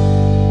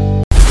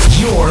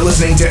 You're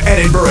listening to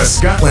Edinburgh,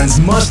 Scotland's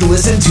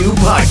must-listen-to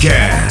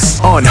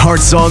podcast on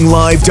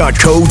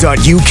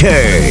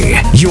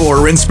heartsonglive.co.uk,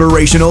 your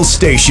inspirational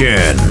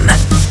station.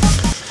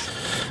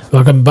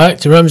 Welcome back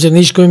to Ramsey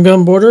Unleashed Going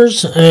Beyond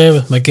Borders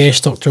with my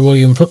guest Dr.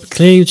 William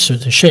Flipclay. So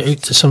to shout out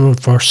to some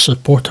of our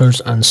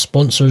supporters and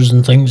sponsors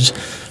and things,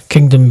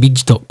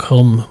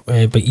 kingdombeads.com by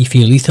Aoife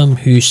Leatham,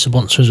 who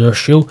sponsors our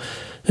show.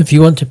 If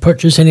you want to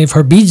purchase any of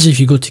her beads, if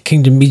you go to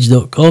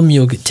kingdombeads.com,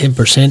 you'll get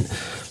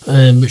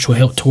 10%, which will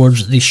help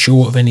towards the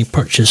show of any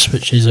purchase,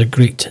 which is a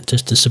great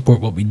just to support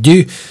what we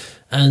do.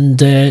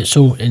 And if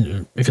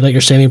you like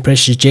your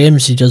semi-precious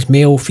gems, he does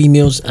male,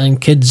 females,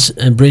 and kids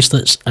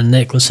bracelets and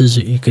necklaces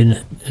that you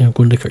can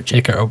go and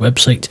check out our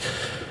website.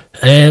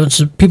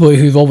 So people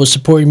who've always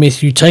supported me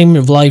through time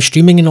of live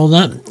streaming and all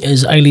that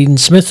is Eileen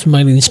Smith from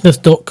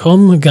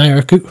eileensmith.com, Guy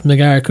R. Cook from the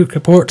Guy R. Cook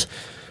Report.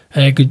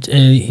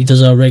 He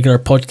does a regular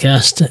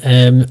podcast,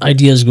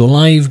 Ideas Go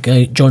Live.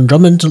 John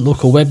Drummond,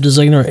 local web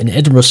designer in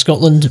Edinburgh,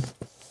 Scotland.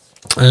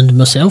 And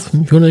myself,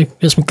 if you want to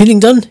get some cleaning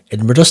done,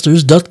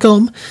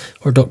 edinburghdusters.com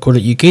or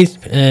 .co.uk.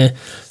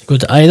 Go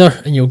to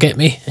either and you'll get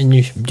me, and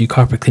you do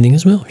carpet cleaning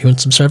as well if you want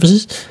some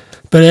services.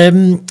 But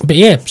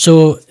yeah,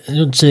 so I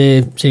want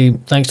to say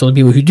thanks to all the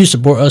people who do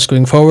support us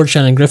going forward.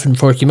 Shannon Griffin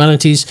for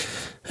Humanities,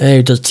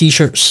 who does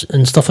t-shirts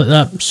and stuff like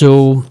that.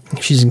 So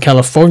she's in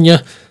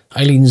California,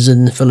 Eileen's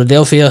in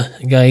Philadelphia,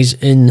 guys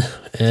in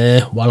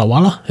Walla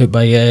Walla, out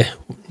by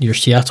your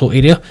Seattle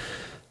area.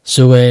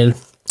 So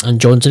and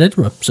John's in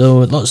Edinburgh. So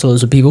lots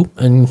of people.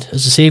 And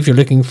as I say, if you're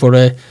looking for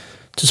to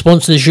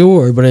sponsor the show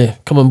or want to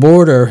come on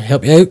board or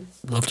help you out,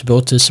 we'd love to be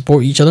able to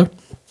support each other.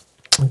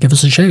 Give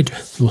us a shout.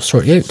 We'll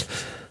sort you out.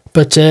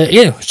 But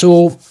yeah,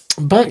 so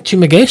back to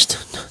my guest,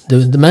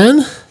 the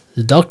man,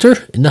 the doctor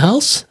in the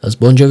house, as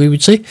Bon Jovi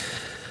would say.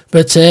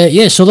 But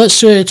yeah, so let's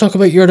talk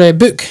about your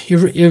book.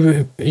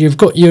 You've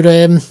got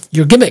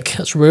your gimmick.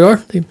 That's where we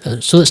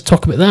are. So let's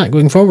talk about that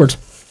going forward.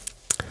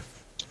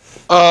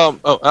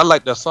 I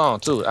like that song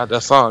too.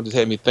 That song just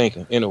had me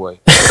thinking. Anyway,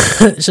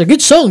 it's a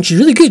good song. She's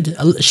really good.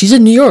 She's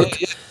in New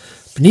York. Yeah.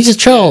 Benita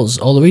Charles,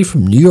 all the way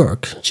from New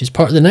York. She's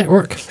part of the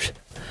network.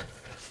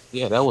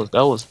 Yeah, that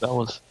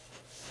was.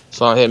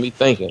 Song had me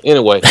thinking.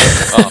 Anyway,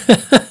 that's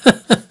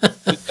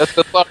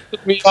the song that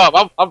took me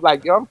off. I'm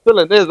like, yo, I'm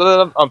feeling this,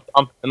 and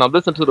I'm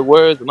listening to the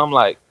words, and I'm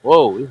like,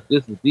 whoa,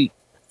 this is deep.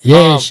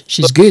 Yeah,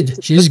 she's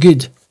good. She is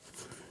good.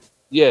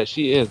 Yeah,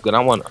 she is good.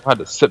 I had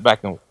to sit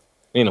back and.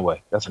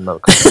 Anyway, that's another.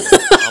 She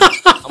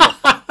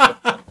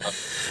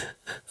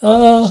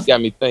got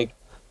me thinking.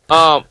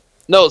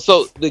 No,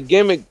 so the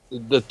gimmick,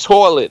 the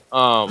toilet.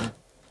 I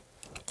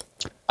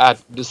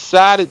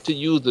decided to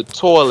use the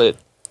toilet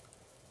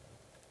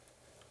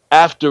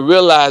after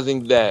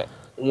realizing that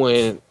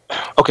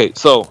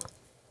so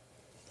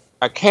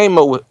I came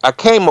up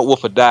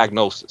with a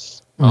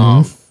diagnosis.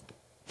 Mm-hmm.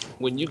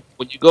 When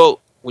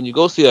you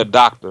go see a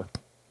doctor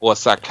or a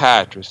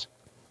psychiatrist,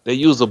 they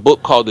use a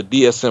book called the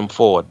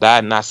DSM-4,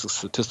 Diagnostic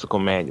Statistical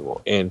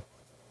Manual, and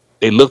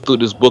they look through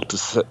this book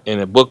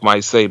and the book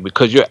might say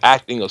because you're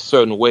acting a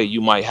certain way,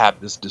 you might have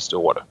this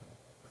disorder.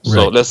 Right.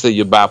 So let's say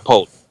you're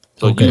bipolar,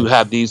 so you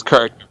have these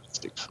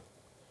characteristics.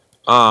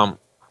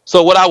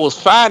 So what I was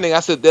finding,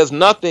 I said, there's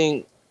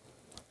nothing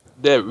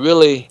that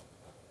really,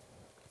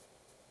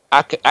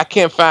 I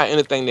can't find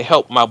anything to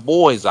help my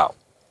boys out.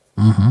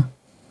 Mm-hmm.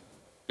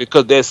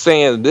 Because they're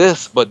saying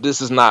this, but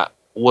this is not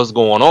what's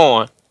going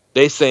on.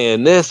 They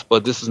saying this,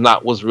 but this is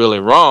not what's really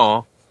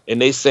wrong.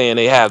 And they saying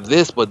they have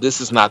this, but this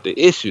is not the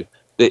issue.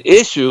 The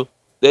issue,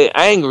 they're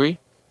angry,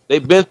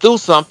 they've been through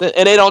something,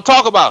 and they don't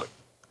talk about it.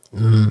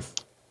 Mm-hmm.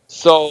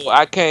 So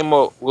I came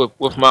up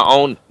with my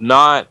own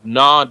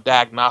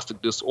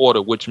non-diagnostic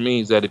disorder, which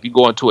means that if you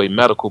go into a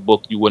medical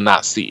book, you will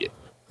not see it.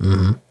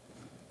 Mm-hmm.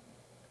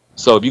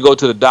 So if you go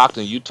to the doctor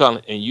and you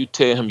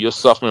tell him you're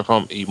suffering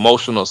from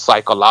emotional,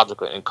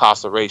 psychological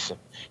incarceration,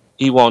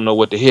 he won't know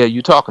what the hell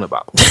you're talking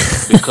about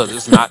because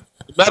it's not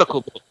a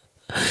medical book.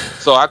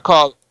 So I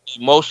call it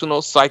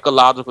emotional,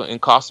 psychological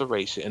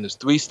incarceration, and there's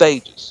 3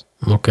 stages.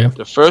 Okay.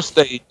 The first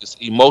stage is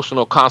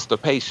emotional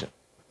constipation.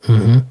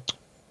 Mm-hmm.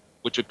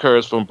 Which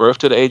occurs from birth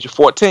to the age of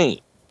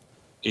 14.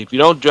 If you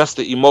don't address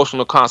the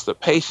emotional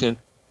constipation,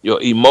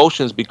 your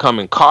emotions become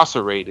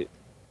incarcerated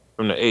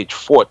from the age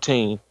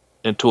 14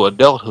 into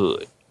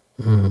adulthood.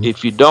 Mm-hmm.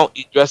 If you don't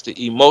address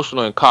the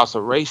emotional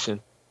incarceration,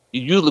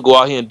 you usually go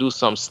out here and do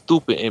something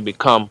stupid and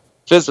become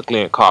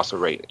physically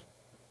incarcerated.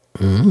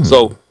 Mm-hmm.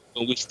 So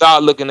when we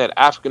start looking at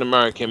African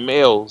American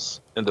males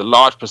and the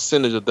large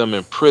percentage of them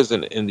in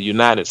prison in the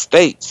United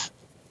States,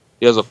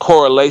 there's a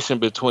correlation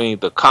between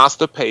the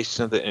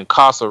constipation, the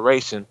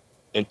incarceration,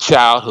 and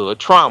childhood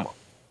trauma.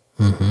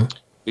 Mm-hmm.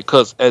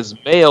 Because as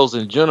males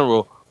in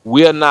general,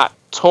 we are not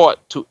taught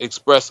to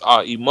express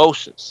our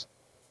emotions.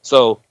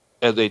 So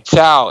as a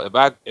child,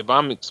 if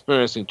I'm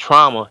experiencing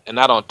trauma and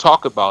I don't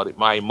talk about it,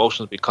 my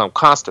emotions become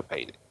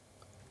constipated.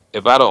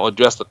 If I don't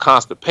address the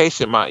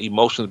constipation, my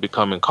emotions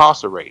become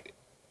incarcerated.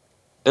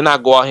 Then I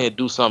go out here and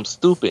do something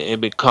stupid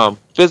and become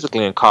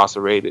physically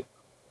incarcerated,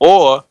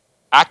 or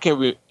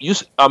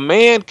a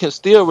man can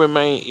still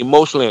remain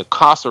emotionally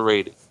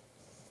incarcerated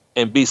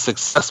and be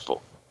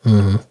successful.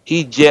 Mm-hmm.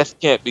 He just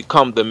can't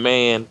become the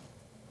man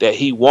that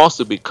he wants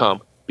to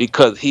become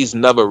because he's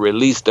never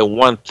released the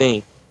one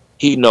thing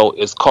he know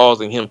is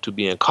causing him to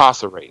be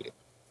incarcerated.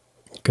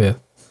 Okay.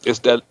 It's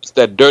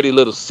that dirty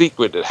little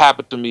secret that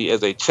happened to me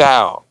as a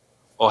child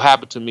or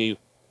happened to me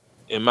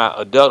in my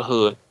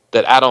adulthood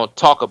that I don't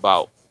talk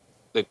about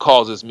that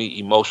causes me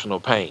emotional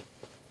pain.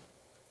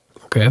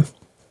 Okay.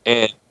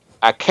 And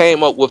I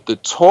came up with the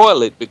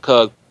toilet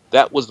because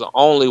that was the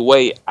only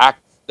way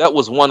that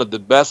was one of the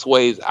best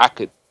ways I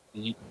could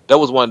that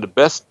was one of the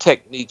best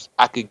techniques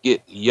I could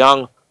get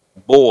young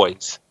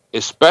boys,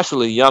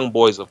 especially young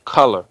boys of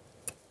color,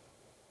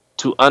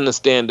 to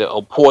understand the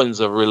importance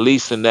of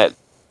releasing that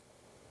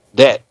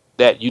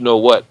you know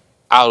what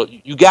out.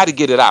 You got to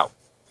get it out.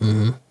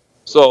 Mm-hmm.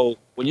 So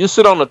when you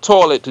sit on the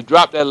toilet to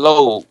drop that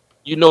load,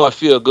 you know it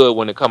feel good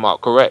when it come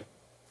out. Correct?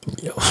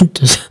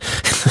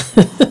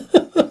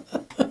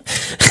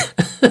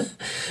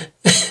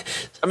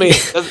 I mean,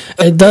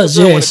 It does,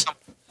 good when yes.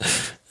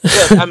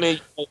 Yeah, I mean,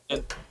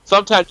 and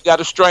sometimes you got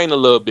to strain a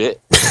little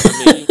bit.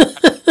 I mean,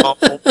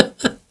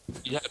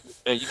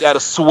 you got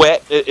to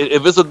sweat.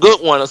 If it's a good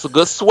one, it's a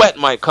good sweat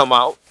might come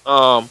out.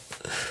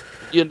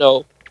 You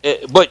know,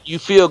 but you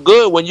feel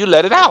good when you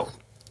let it out.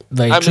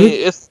 Very I true.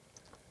 mean,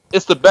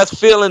 it's the best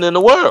feeling in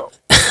the world.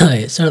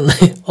 It certainly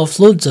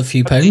offloads a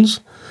few pounds.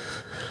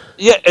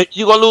 Yeah,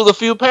 you're gonna lose a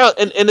few pounds,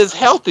 and it's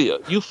healthier.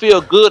 You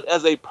feel good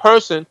as a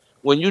person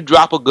when you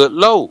drop a good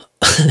load.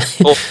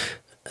 Oh,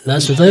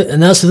 That's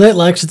without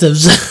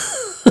laxatives.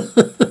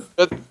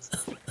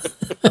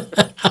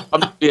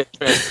 I'm just being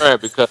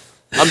transparent because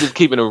I'm just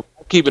keeping it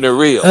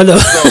real. I know.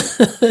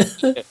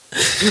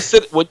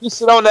 So, when you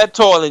sit on that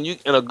toilet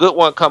and a good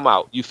one come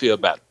out, you feel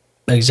better.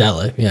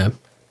 Exactly. Yeah.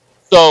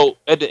 So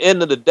at the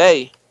end of the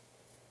day,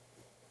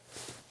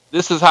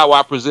 this is how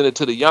I present it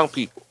to the young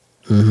people.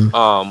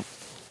 Mm-hmm.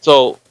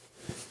 So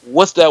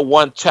what's that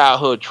one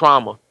childhood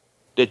trauma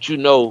that you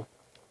know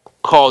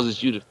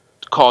causes you to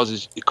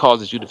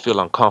feel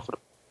uncomfortable,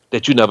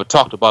 that you never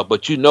talked about,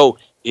 but you know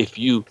if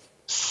you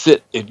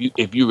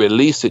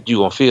release it, you're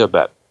gonna feel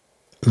better.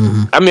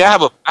 Mm-hmm. I mean,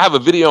 I have a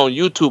video on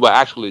YouTube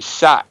I actually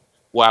shot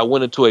where I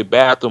went into a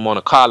bathroom on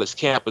a college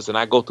campus and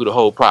I go through the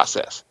whole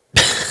process.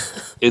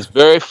 It's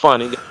very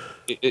funny.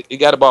 It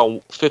got about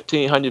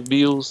 1,500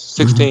 views,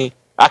 16. Mm-hmm.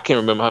 I can't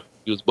remember how many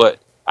views, but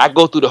I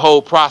go through the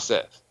whole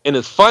process, and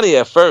it's funny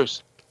at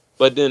first,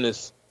 but then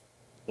it's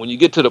when you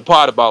get to the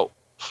part about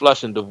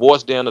flushing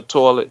divorce down the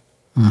toilet,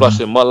 Mm-hmm.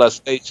 flushing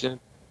molestation,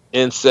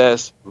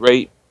 incest,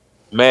 rape,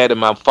 mad at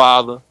my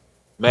father,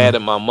 mad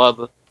at my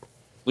mother.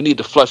 We need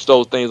to flush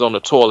those things on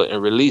the toilet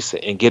and release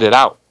it and get it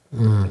out.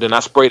 Mm-hmm. Then I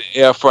sprayed the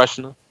air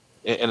freshener,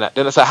 and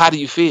then I said, "How do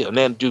you feel?" And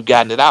then you've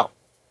gotten it out.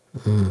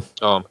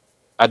 Mm-hmm.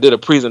 I did a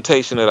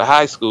presentation at a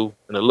high school,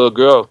 and a little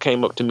girl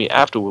came up to me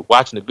afterward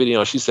watching the video,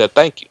 and she said,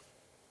 "Thank you."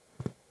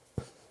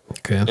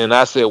 Okay. And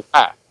I said,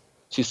 "Why?"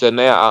 She said,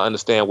 "Now I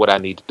understand what I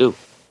need to do."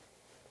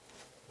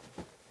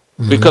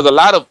 Mm-hmm. Because a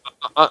lot of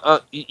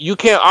you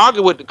can't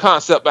argue with the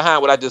concept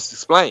behind what I just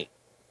explained.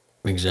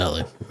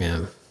 Exactly.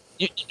 Yeah.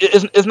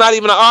 It's not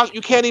even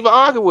you can't even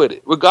argue with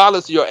it,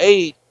 regardless of your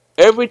age.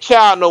 Every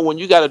child know when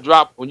you got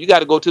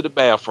to go to the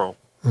bathroom,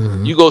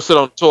 Mm-hmm. you go sit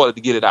on the toilet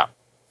to get it out.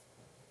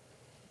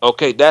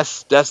 Okay,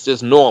 that's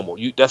just normal.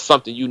 That's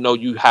something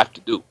you have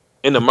to do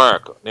in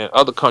America. In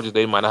other countries,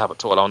 they might not have a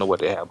toilet. I don't know what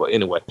they have, but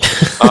anyway.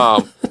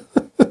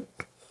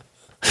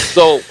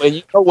 So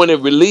when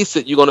it release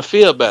it, you're gonna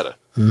feel better.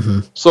 Mm-hmm.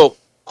 So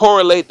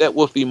correlate that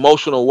with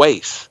emotional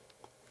waste,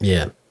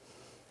 Yeah.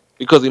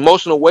 because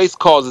emotional waste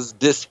causes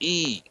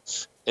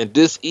dis-ease, and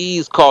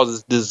dis-ease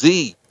causes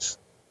disease.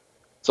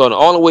 So the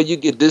only way you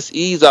get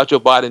dis-ease out your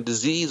body and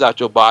disease out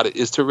your body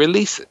is to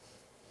release it.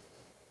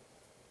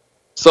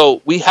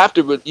 So we have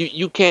to.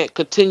 You can't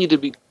continue to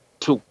be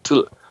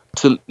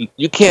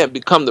you can't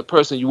become the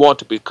person you want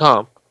to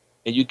become,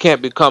 and you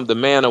can't become the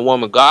man or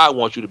woman God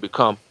wants you to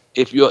become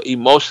if you're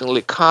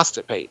emotionally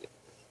constipated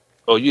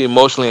or you're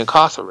emotionally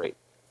incarcerated.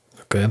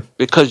 Okay.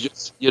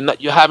 Because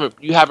you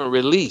haven't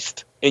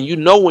released, and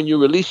when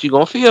you release, you're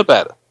gonna feel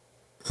better.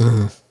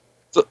 Mm-hmm.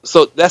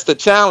 So that's the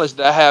challenge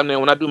that I have now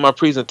when I do my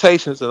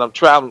presentations and I'm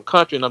traveling the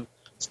country and I'm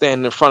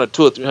standing in front of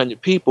 200 or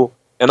 300 people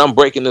and I'm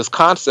breaking this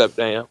concept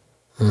down.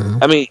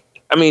 Mm-hmm. I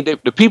mean,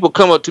 the people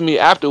come up to me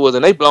afterwards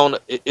and they blown.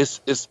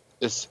 It's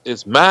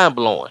mind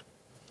blowing,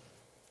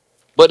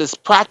 but it's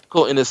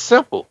practical and it's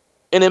simple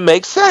and it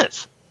makes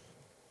sense.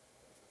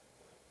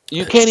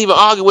 You can't even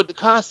argue with the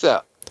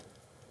concept.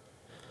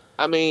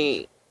 I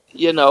mean,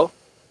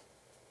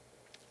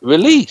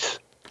 release.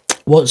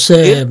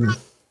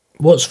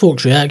 What's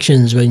folks'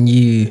 reactions when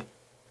you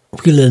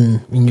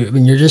when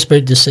you're just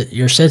about to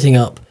you're setting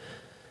up,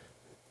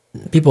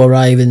 people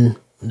arrive in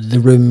the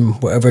room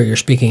wherever you're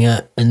speaking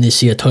at and they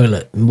see a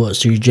toilet, and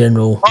what's your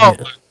general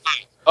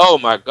Oh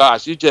my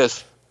gosh, you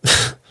just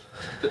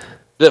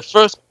the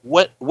first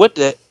what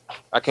the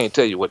I can't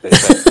tell you what they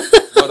say.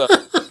 But,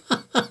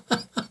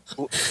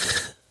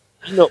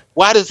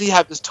 why does he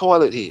have this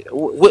toilet here?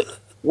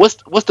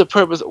 What's the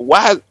purpose?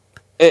 Why?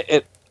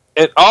 And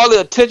all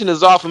the attention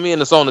is off of me,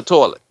 and it's on the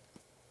toilet.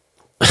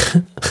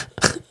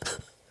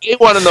 They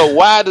want to know,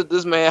 why does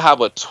this man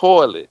have a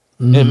toilet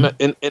in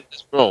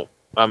this room?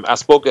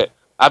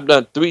 I've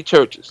done 3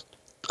 churches.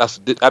 I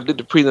did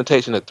the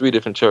presentation at 3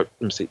 different churches.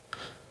 Let me see,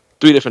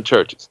 3 different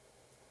churches.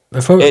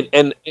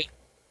 And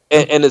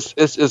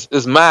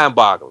it's mind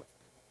boggling.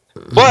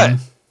 Mm-hmm. But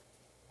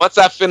once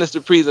I finish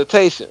the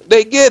presentation,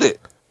 they get it.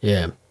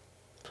 Yeah.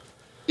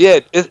 Yeah,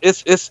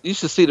 it's you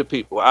should see the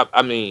people.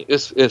 I mean,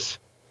 it's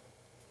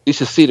you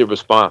should see the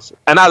response,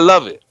 and I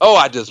love it. Oh,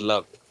 I just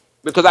love it.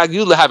 because I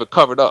usually have it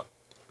covered up.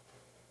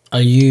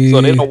 Are you,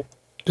 So they don't.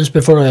 just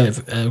before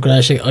can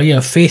I say, are you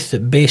a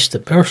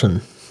faith-based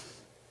person?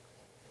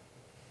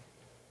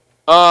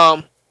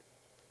 I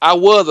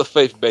was a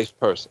faith-based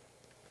person,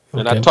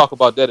 and I Okay. talk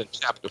about that in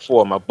chapter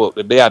 4 of my book,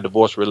 The Day I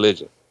Divorced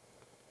Religion.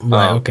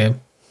 Right, okay.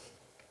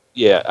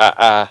 Yeah,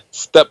 I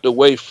stepped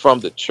away from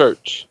the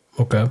church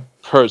Okay.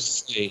 per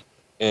se,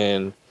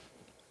 and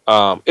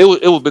it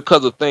was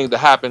because of things that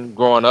happened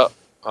growing up.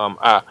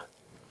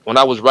 When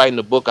I was writing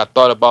the book, I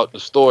thought about the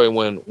story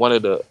when one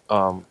of the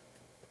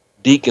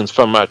deacons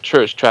from my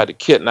church tried to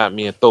kidnap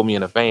me and throw me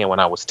in a van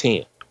when I was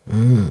 10.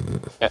 And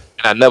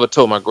I never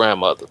told my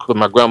grandmother because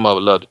my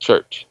grandmother loved the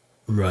church,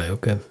 Right,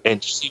 okay.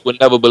 and she would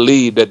never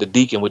believe that the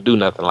deacon would do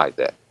nothing like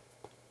that.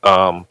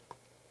 I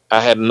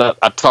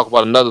talk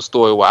about another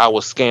story where I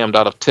was scammed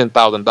out of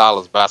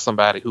 $10,000 by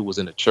somebody who was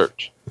in the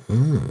church.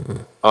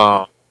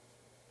 I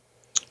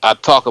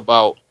talk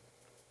about,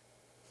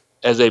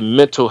 as a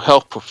mental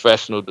health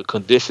professional, the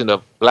condition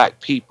of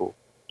black people,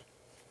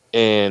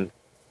 and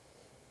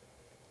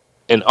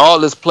all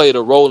this played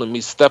a role in me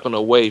stepping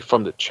away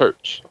from the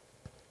church.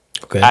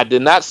 Okay. I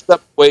did not step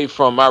away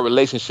from my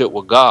relationship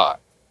with God.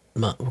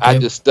 Okay. I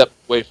just stepped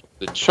away from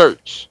the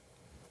church,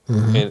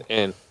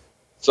 and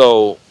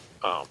so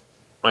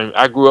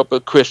I grew up a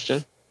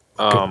Christian.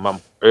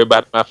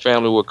 Everybody in my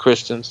family were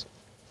Christians,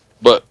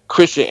 but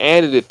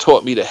Christianity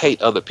taught me to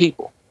hate other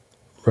people.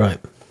 Right.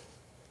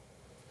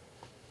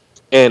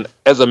 And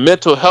as a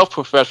mental health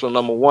professional,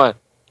 number one,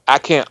 I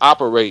can't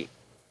operate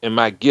in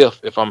my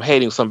gift if I'm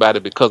hating somebody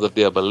because of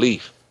their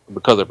belief,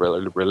 because of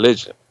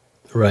religion.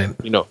 Right.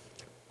 You know,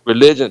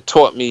 religion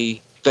taught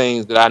me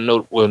things that I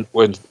know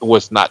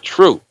was not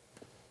true.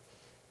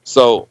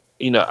 So,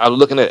 you know, I was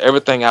looking at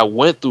everything I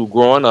went through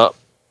growing up,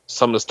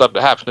 some of the stuff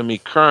that happened to me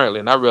currently,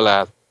 and I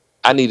realized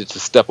I needed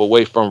to step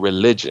away from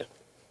religion.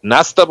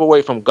 Not step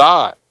away from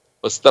God,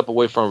 but step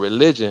away from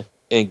religion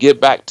and get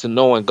back to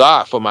knowing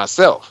God for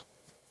myself.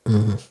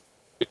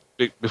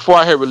 Before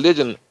I had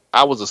religion,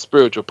 I was a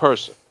spiritual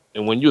person.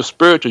 And when you're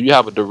spiritual, you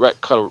have a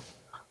direct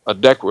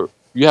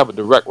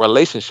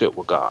relationship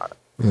with God.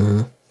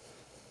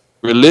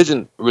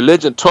 Religion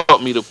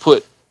taught me to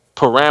put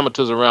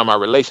parameters around my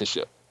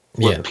relationship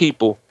with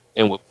people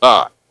and with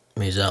God.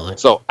 Exactly.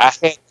 So I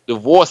had to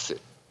divorce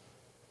it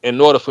in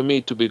order for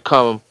me to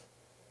become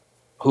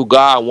who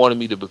God wanted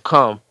me to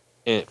become.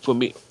 And for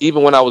me,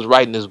 even when I was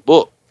writing this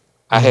book,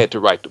 I had to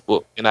write the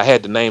book, and I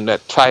had to name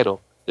that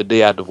title "The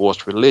Day I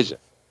Divorced Religion,"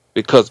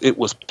 because it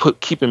was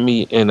keeping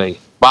me in a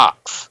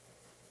box.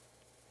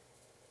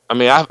 I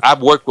mean,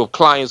 I've worked with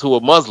clients who were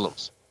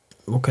Muslims,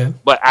 Okay.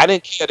 but I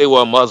didn't care they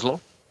were a Muslim.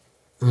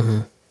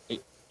 You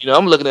know,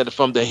 I'm looking at it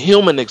from the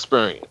human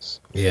experience.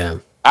 Yeah.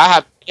 I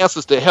have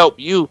answers to help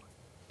you.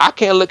 I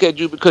can't look at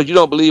you because you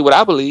don't believe what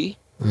I believe.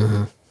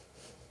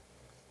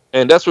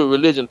 And that's what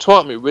religion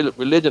taught me.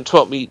 Religion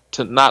taught me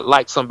to not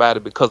like somebody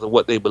because of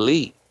what they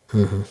believe.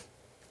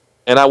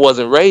 And I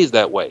wasn't raised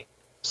that way.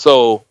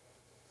 So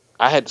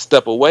I had to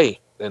step away.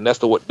 And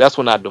that's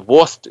when I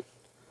divorced it.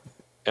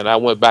 And I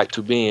went back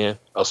to being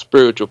a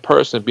spiritual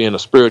person, being a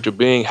spiritual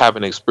being,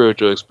 having a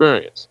spiritual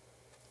experience.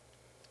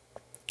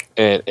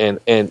 And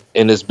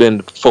it's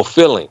been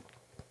fulfilling.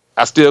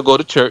 I still go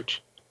to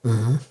church.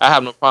 I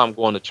have no problem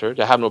going to church.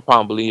 I have no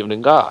problem believing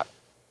in God.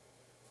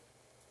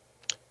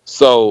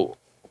 So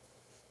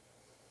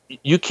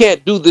you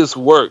can't do this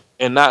work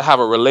and not have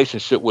a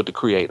relationship with the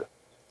Creator.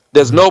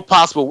 There's no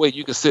possible way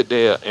you can sit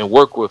there and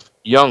work with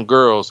young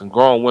girls and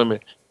grown women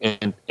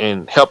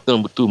and help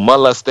them through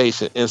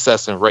molestation,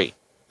 incest, and rape,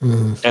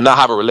 and not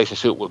have a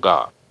relationship with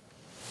God.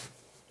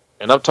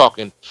 And I'm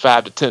talking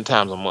 5 to 10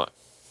 times a month,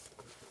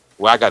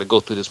 where I got to go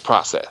through this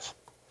process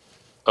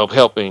of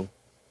helping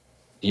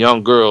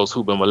young girls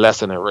who've been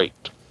molested and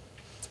raped,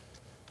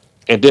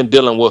 and then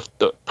dealing with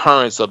the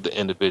parents of the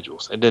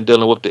individuals, and then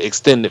dealing with the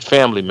extended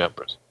family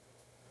members,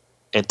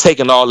 and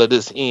taking all of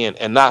this in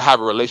and not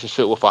have a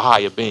relationship with a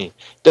higher being.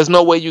 There's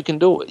no way you can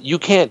do it. You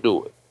can't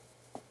do it,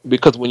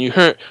 because when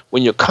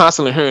you're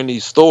constantly hearing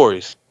these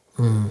stories,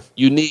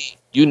 you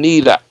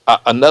need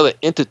another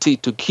entity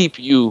to keep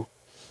you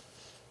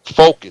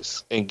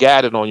focused and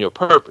guided on your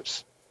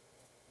purpose.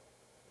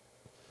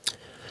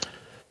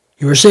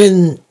 You were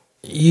saying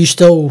you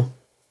still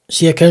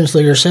see a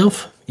counsellor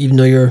yourself, even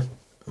though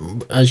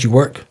as you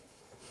work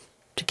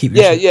to keep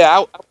yourself? I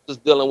was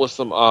just dealing with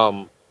some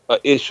an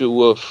issue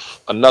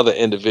with another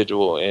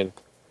individual, and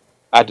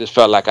I just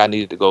felt like I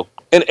needed to go.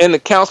 And the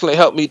counseling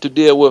helped me to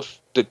deal with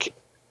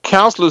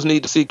counselors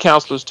need to see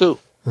counselors too.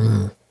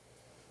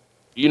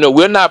 You know,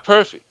 we're not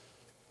perfect.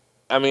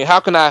 I mean, how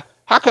can I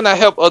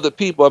help other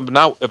people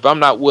if I'm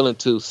not willing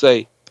to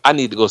say I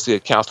need to go see a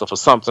counselor for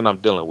something I'm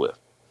dealing with?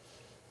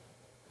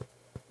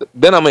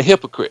 Then I'm a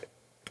hypocrite.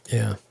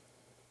 Yeah.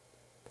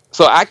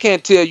 So I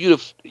can't tell you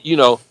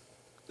to,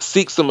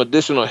 seek some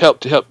additional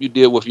help to help you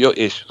deal with your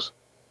issues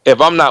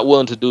if I'm not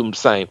willing to do the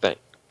same thing.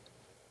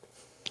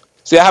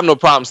 See, I have no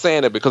problem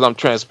saying it because I'm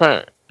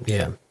transparent.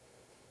 Yeah.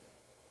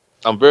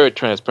 I'm very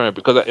transparent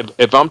because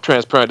if I'm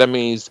transparent, that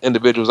means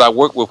individuals I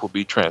work with will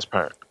be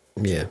transparent.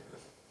 Yeah.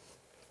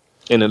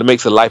 and it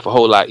makes the life a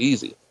whole lot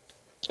easier.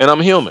 And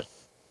I'm human,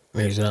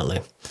 Exactly.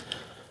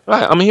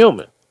 right? I'm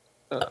human.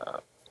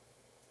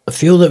 I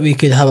feel that we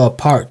could have a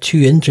part 2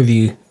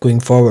 interview going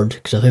forward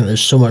because I think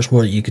there's so much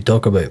more that you could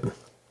talk about.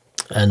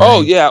 And Oh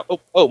yeah,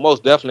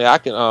 most definitely. I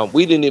can.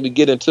 We didn't even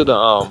get into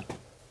the.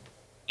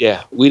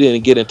 Yeah, we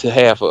didn't get into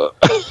half of.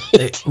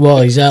 well,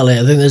 exactly.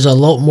 I think there's a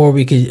lot more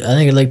we could. I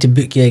think I'd like to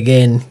book you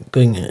again,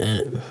 going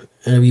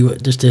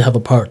just to have a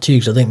part 2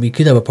 because I think we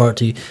could have a part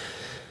 2.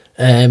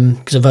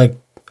 Because if I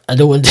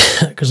don't want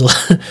because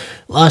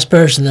last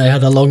person I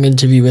had a long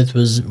interview with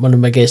was one of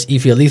my guests,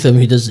 Aoife Lethem,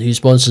 who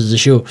sponsors the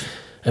show,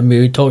 and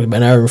we talked about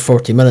an hour and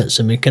 40 minutes,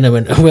 and we kind of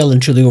went well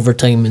and truly over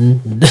time,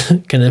 and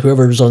kind of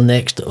whoever was on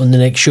the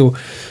next show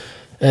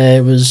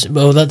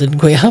that didn't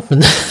quite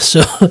happen.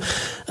 So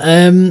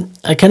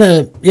I kind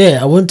of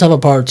I want to have a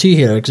part 2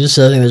 here because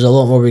I think there's a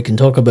lot more we can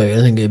talk about. I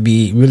think it'd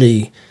be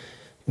really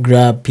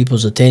grab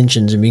people's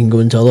attentions and we can go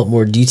into a lot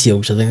more detail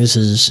because I think this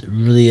is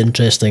really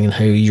interesting and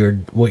who you're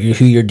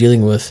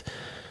dealing with,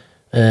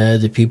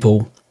 the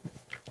people.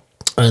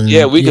 And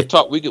Yeah, we could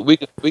talk. We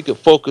could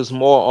focus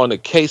more on the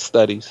case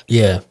studies.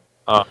 Yeah.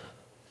 I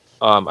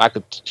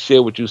could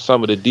share with you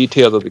some of the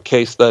details of the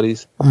case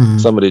studies,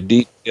 some of the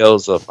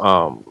details of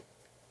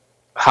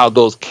how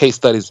those case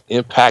studies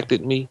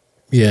impacted me,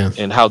 Yeah.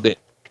 and how they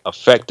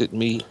affected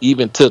me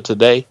even till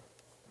today.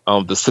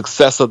 The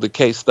success of the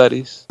case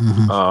studies.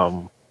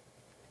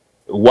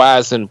 Why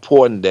it's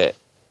important that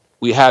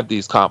we have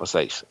these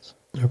conversations.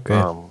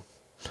 Okay.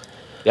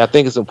 I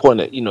think it's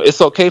important that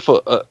it's okay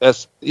for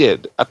us. Yeah,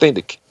 I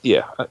think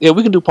we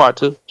can do part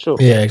 2. Sure.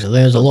 Yeah, exactly.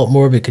 There's a lot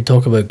more we could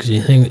talk about because I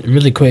think it's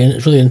really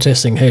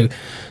interesting how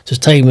this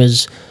time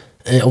is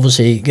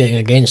obviously getting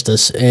against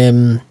us.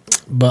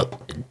 But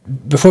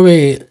before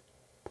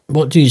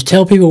what do is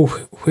tell people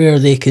where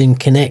they can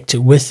connect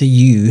with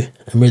you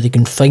and where they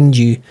can find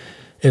you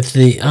if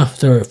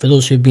for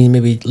those who've been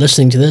maybe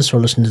listening to this or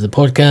listening to the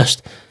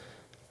podcast,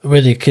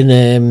 where they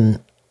can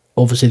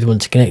obviously they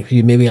want to connect with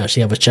you, maybe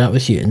actually have a chat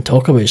with you and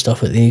talk about stuff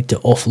that they need to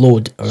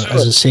offload or,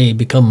 as I say,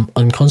 become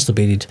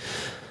unconstipated.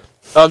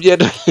 If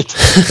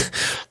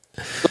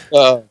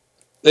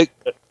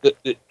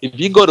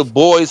you go to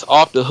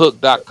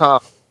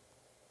boysoffthehook.com,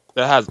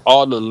 that has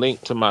all the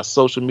link to my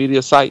social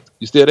media site.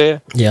 You still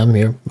there? Yeah, I'm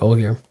here. All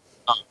here.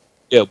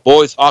 Yeah,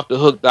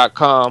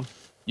 boysoffthehook.com.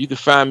 You can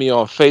find me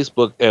on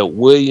Facebook at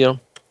William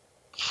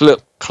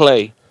Flip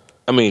Clay.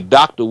 I mean,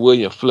 Dr.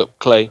 William Flip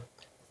Clay.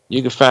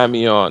 You can find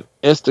me on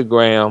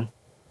Instagram,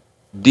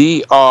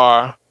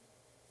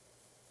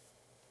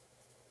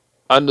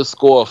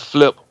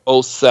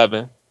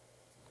 Dr_Flip07.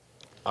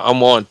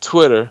 I'm on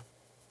Twitter,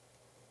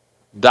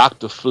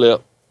 Dr.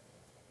 Flip.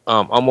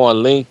 I'm on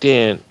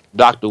LinkedIn,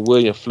 Dr.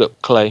 William Flip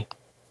Clay.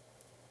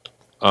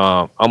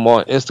 I'm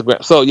on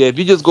Instagram. So yeah, if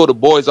you just go to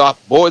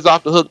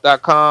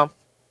boysoffthehook.com,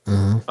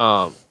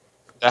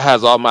 that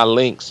has all my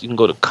links. You can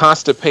go to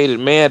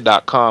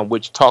constipatedman.com,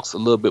 which talks a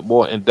little bit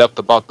more in depth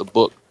about the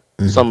book.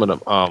 Some of the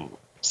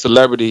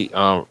celebrity,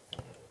 some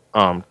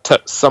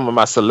of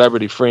my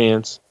celebrity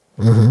friends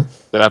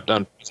that I've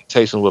done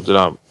presentations with.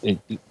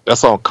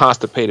 That's on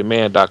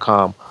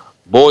constipatedman.com.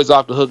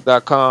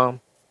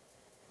 Boysoffthehook.com.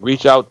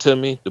 Reach out to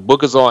me. The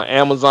book is on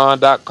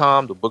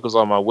Amazon.com. The book is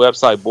on my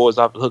website,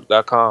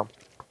 boysoffthehook.com.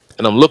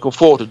 And I'm looking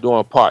forward to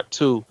doing part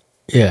 2.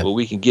 Yeah. Where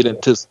we can get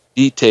into some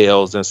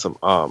details and some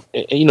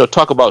and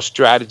talk about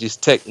strategies,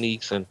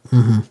 techniques, and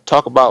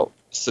talk about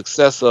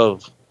success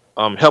of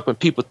helping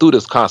people through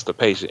this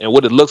constipation and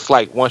what it looks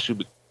like once you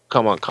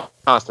become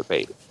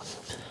constipated.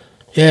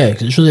 Yeah,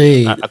 'cause it's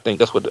really. I think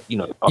that's what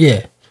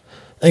Yeah,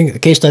 I think the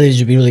case studies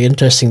would be really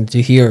interesting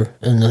to hear,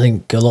 and I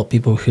think a lot of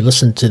people who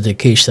listen to the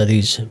case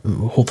studies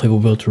hopefully will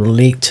be able to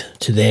relate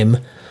to them.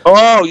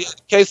 Oh yeah,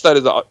 the case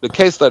studies are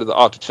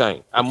off the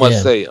chain. I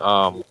must say,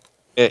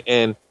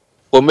 and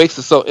what makes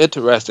it so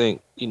interesting,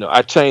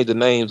 I changed the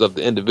names of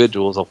the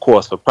individuals, of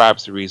course, for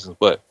privacy reasons,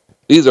 but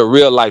these are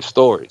real life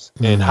stories,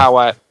 and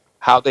how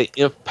they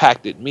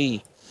impacted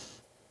me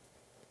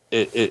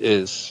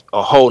is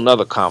a whole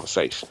nother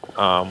conversation.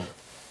 And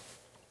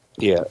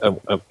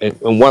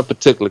one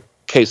particular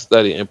case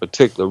study in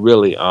particular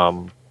really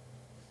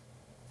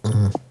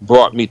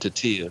brought me to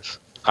tears,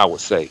 I would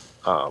say.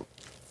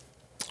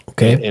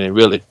 Okay. And it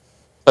really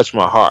touched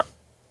my heart.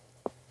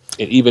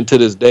 And even to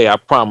this day, I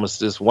promised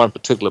this one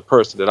particular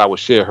person that I would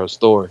share her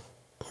story.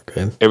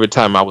 Okay. Every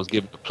time I was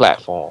given the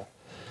platform.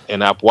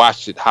 And I've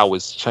watched it, how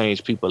it's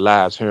changed people's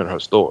lives hearing her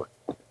story.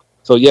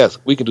 So yes,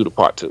 we can do the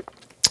part 2.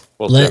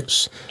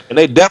 Let's. And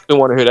they definitely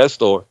want to hear that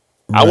story.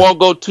 Right. I won't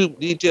go too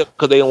detailed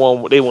because they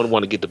wouldn't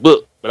want to get the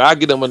book. But I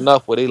get them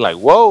enough where they like,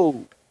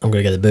 whoa. I'm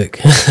gonna get the book.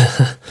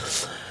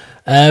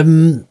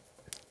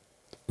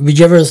 Would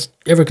you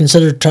ever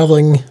consider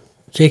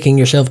taking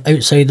yourself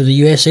outside of the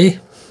USA?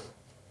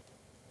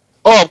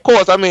 Oh, of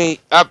course. I mean,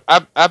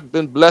 I've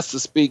been blessed to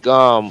speak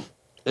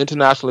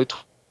internationally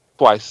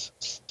twice.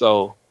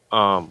 So,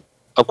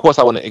 of course,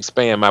 I want to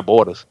expand my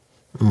borders.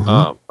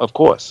 Of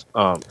course,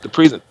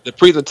 the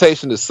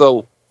presentation is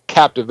so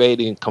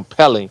captivating and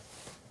compelling.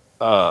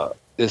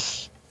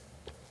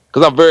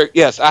 Because I'm very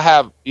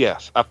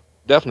I've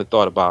definitely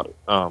thought about it.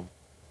 I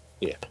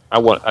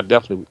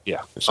definitely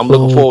I'm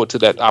looking So- forward to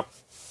that.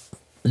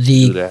 Do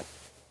The that.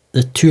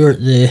 the tour,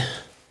 the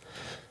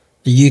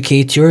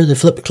UK tour, the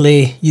Flip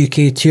Clay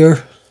UK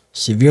tour,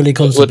 severely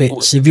constipated.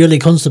 what- Severely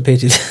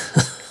constipated.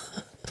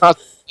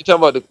 You talking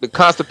about the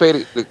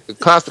constipated the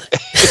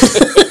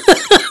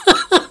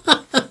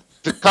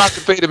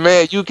constipated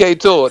man UK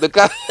tour?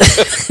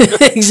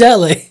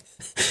 Exactly.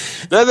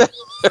 That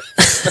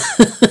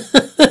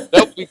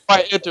would be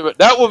quite interesting.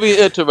 That would be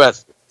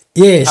interesting.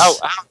 Yes.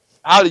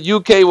 How the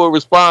UK will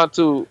respond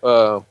to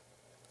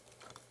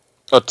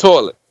a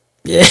toilet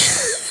Yeah.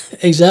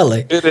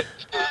 Exactly.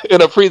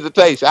 in a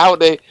presentation. How would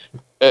they?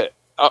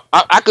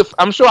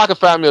 I'm sure I could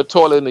find me a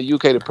toilet in the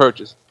UK to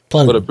purchase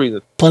for the Plenty,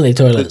 presentation. plenty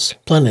toilets.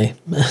 Plenty.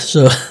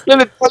 So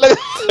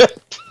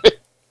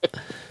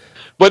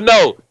But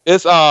no,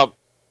 it's I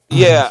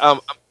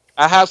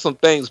have some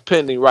things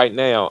pending right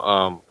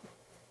now.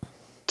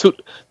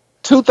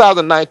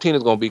 2019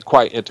 is going to be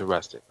quite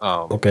interesting.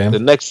 Okay. The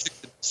next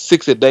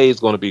 60 days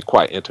is going to be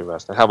quite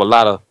interesting. I have a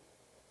lot of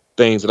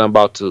things that I'm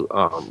about to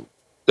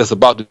that's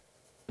about to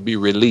be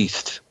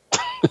released.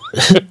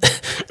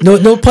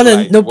 no pun in,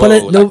 Like, no pun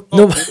in, whoa,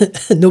 no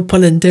no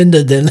pun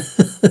intended then.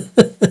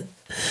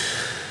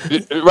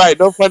 Right,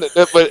 no fun, but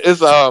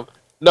it's no,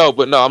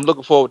 I'm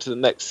looking forward to the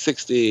next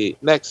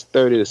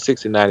 30 to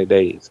 60, 90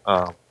 days.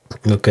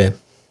 Okay.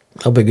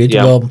 That'll be good.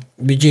 Yeah. Well,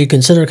 would you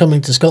consider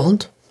coming to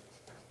Scotland?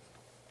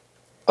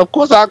 Of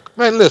course,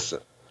 listen,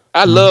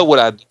 I love what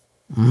I do.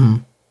 Mm-hmm.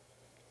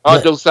 All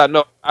Right. jokes aside,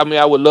 no, I mean,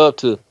 I would love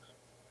to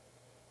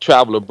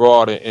travel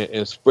abroad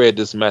and spread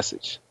this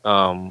message.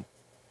 But,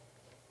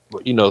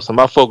 so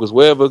my focus,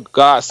 wherever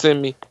God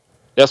send me,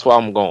 that's where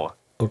I'm going.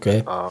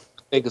 Okay. I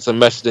think it's a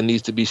message that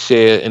needs to be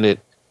shared, and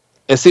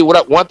see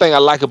one thing I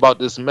like about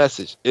this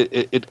message,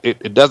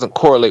 it doesn't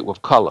correlate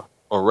with color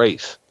or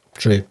race.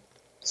 True.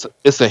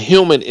 It's a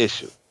human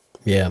issue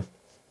Yeah.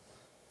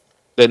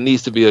 that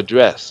needs to be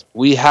addressed.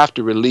 We have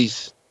to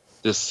release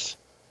this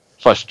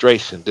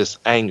frustration, this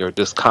anger,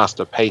 this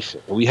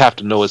constipation. We have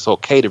to know it's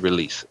okay to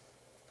release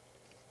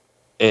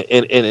it.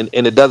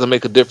 And it doesn't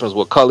make a difference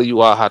what color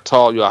you are, how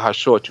tall you are, how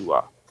short you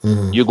are.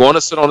 Mhm. You're going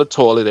to sit on the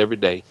toilet every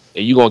day,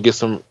 and you're going to get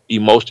some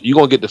emotion. You're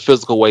going to get the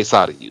physical waste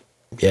out of you.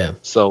 Yeah.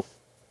 So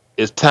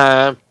it's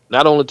time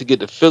not only to get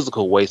the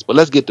physical waste, but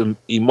let's get the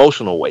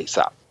emotional waste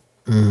out.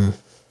 Mm-hmm.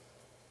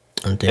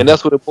 And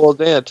that's what it boils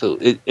down to.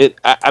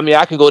 I mean,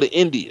 I can go to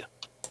India,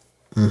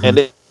 Mm-hmm.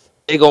 and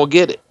they gonna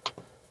get it.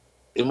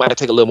 It might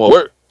take a little more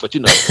work, but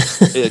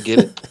they'll get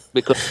it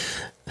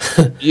because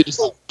you just.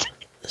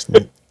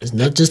 It's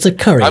not just a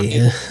curry. I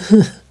mean,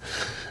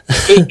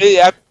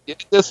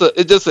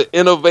 it's just an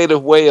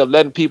innovative way of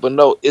letting people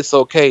know it's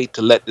okay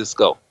to let this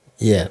go.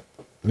 Yeah.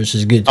 Which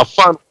is good. A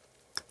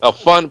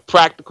fun,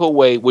 practical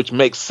way which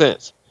makes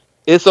sense.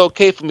 It's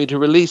okay for me to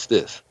release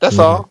this. That's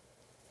all.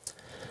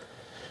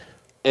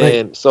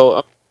 And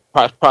so,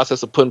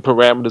 process of putting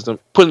parameters and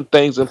putting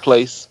things in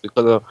place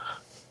because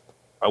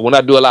when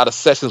I do a lot of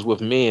sessions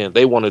with men,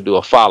 they want to do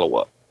a follow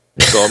up.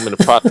 So I'm in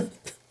the process of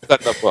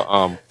setting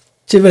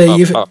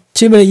up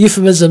Too many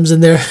euphemisms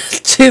in there.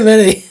 Too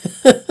many.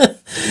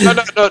 No.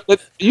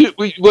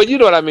 You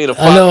know what I mean.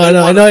 I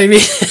know what you mean.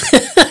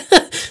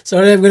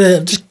 Sorry, I'm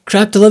gonna just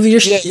crap all over your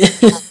shit.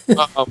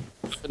 I'm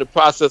in the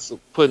process of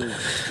putting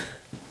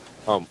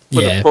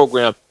a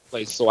program in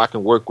place so I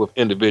can work with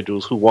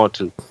individuals who want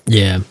to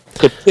Yeah.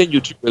 continue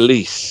to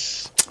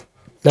release.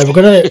 Now we're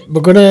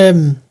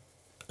gonna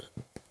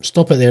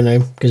stop it there now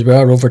because we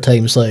are over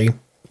time slightly.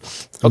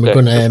 And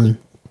Okay.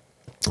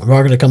 we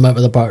are gonna come back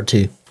with a part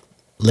 2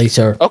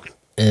 later. Okay.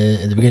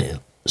 At the beginning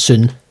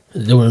soon. I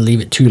don't want to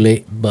leave it too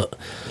late, but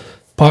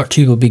part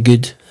 2 will be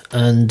good.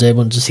 And I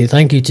want to say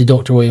thank you to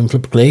Dr. William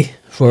Flipperclay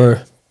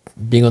for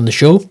being on the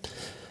show.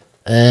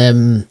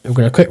 We've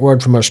got a quick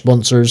word from our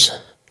sponsors,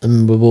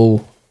 and we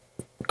will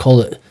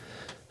call it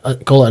a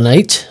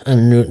night.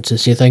 And I want to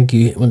say thank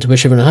you. I want to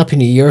wish everyone a happy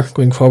new year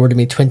going forward.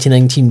 May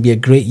 2019 be a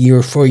great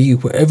year for you,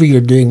 whatever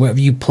you're doing,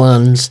 whatever you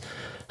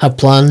have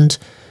planned.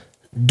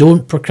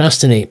 Don't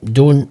procrastinate.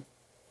 Don't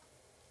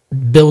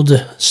build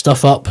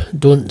stuff up.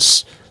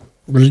 Don't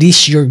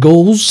release your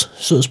goals,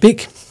 so to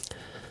speak.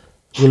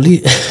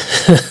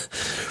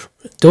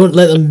 Don't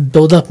let them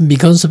build up and be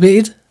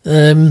constipated.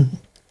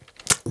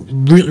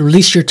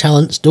 Release your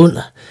talents. Don't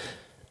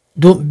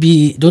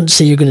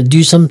say you're going to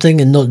do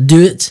something and not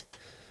do it,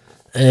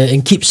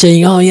 and keep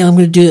saying, "Oh yeah, I'm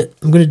going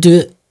to do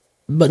it,"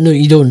 but no,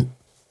 you don't.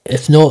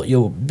 If not,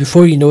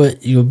 before you know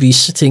it, you'll be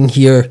sitting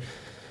here,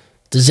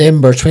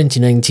 December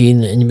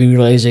 2019, and you'll be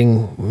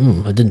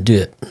realizing, I didn't do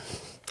it.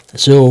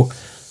 So,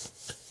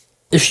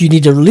 if you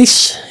need a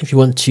release, if you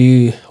want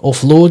to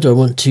offload or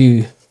want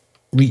to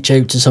reach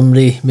out to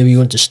somebody, maybe you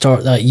want to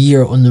start that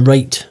year on the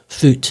right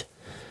foot,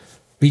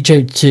 reach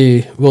out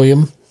to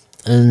William,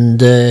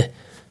 and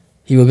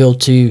he will be able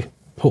to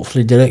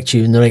hopefully direct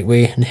you in the right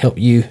way and help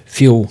you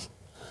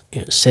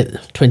set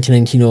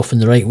 2019 off in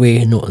the right way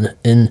and not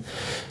in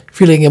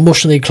feeling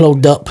emotionally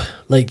clogged up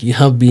like you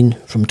have been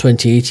from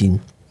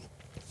 2018.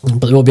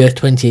 But there will be a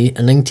 20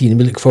 and 19.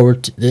 We look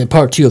forward to the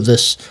part 2 of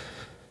this.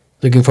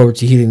 Looking forward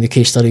to hearing the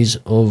case studies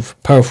of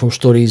powerful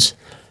stories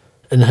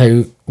and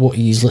how what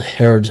he's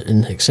heard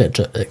and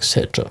etc.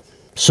 etc.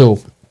 So,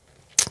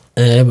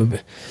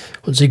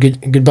 we'll say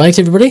goodbye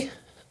to everybody,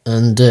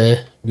 and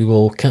we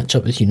will catch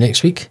up with you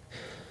next week.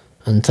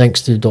 And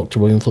thanks to Dr.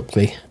 William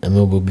Flipkley, and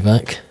we'll be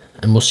back,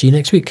 and we'll see you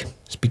next week.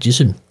 Speak to you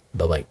soon.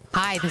 Bye-bye.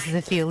 Hi, this is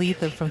Afia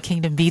Letha from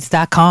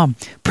KingdomBeats.com.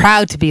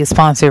 Proud to be a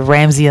sponsor of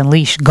Ramsey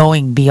Unleashed,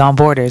 going beyond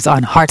borders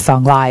on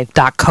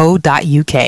heartsonglive.co.uk.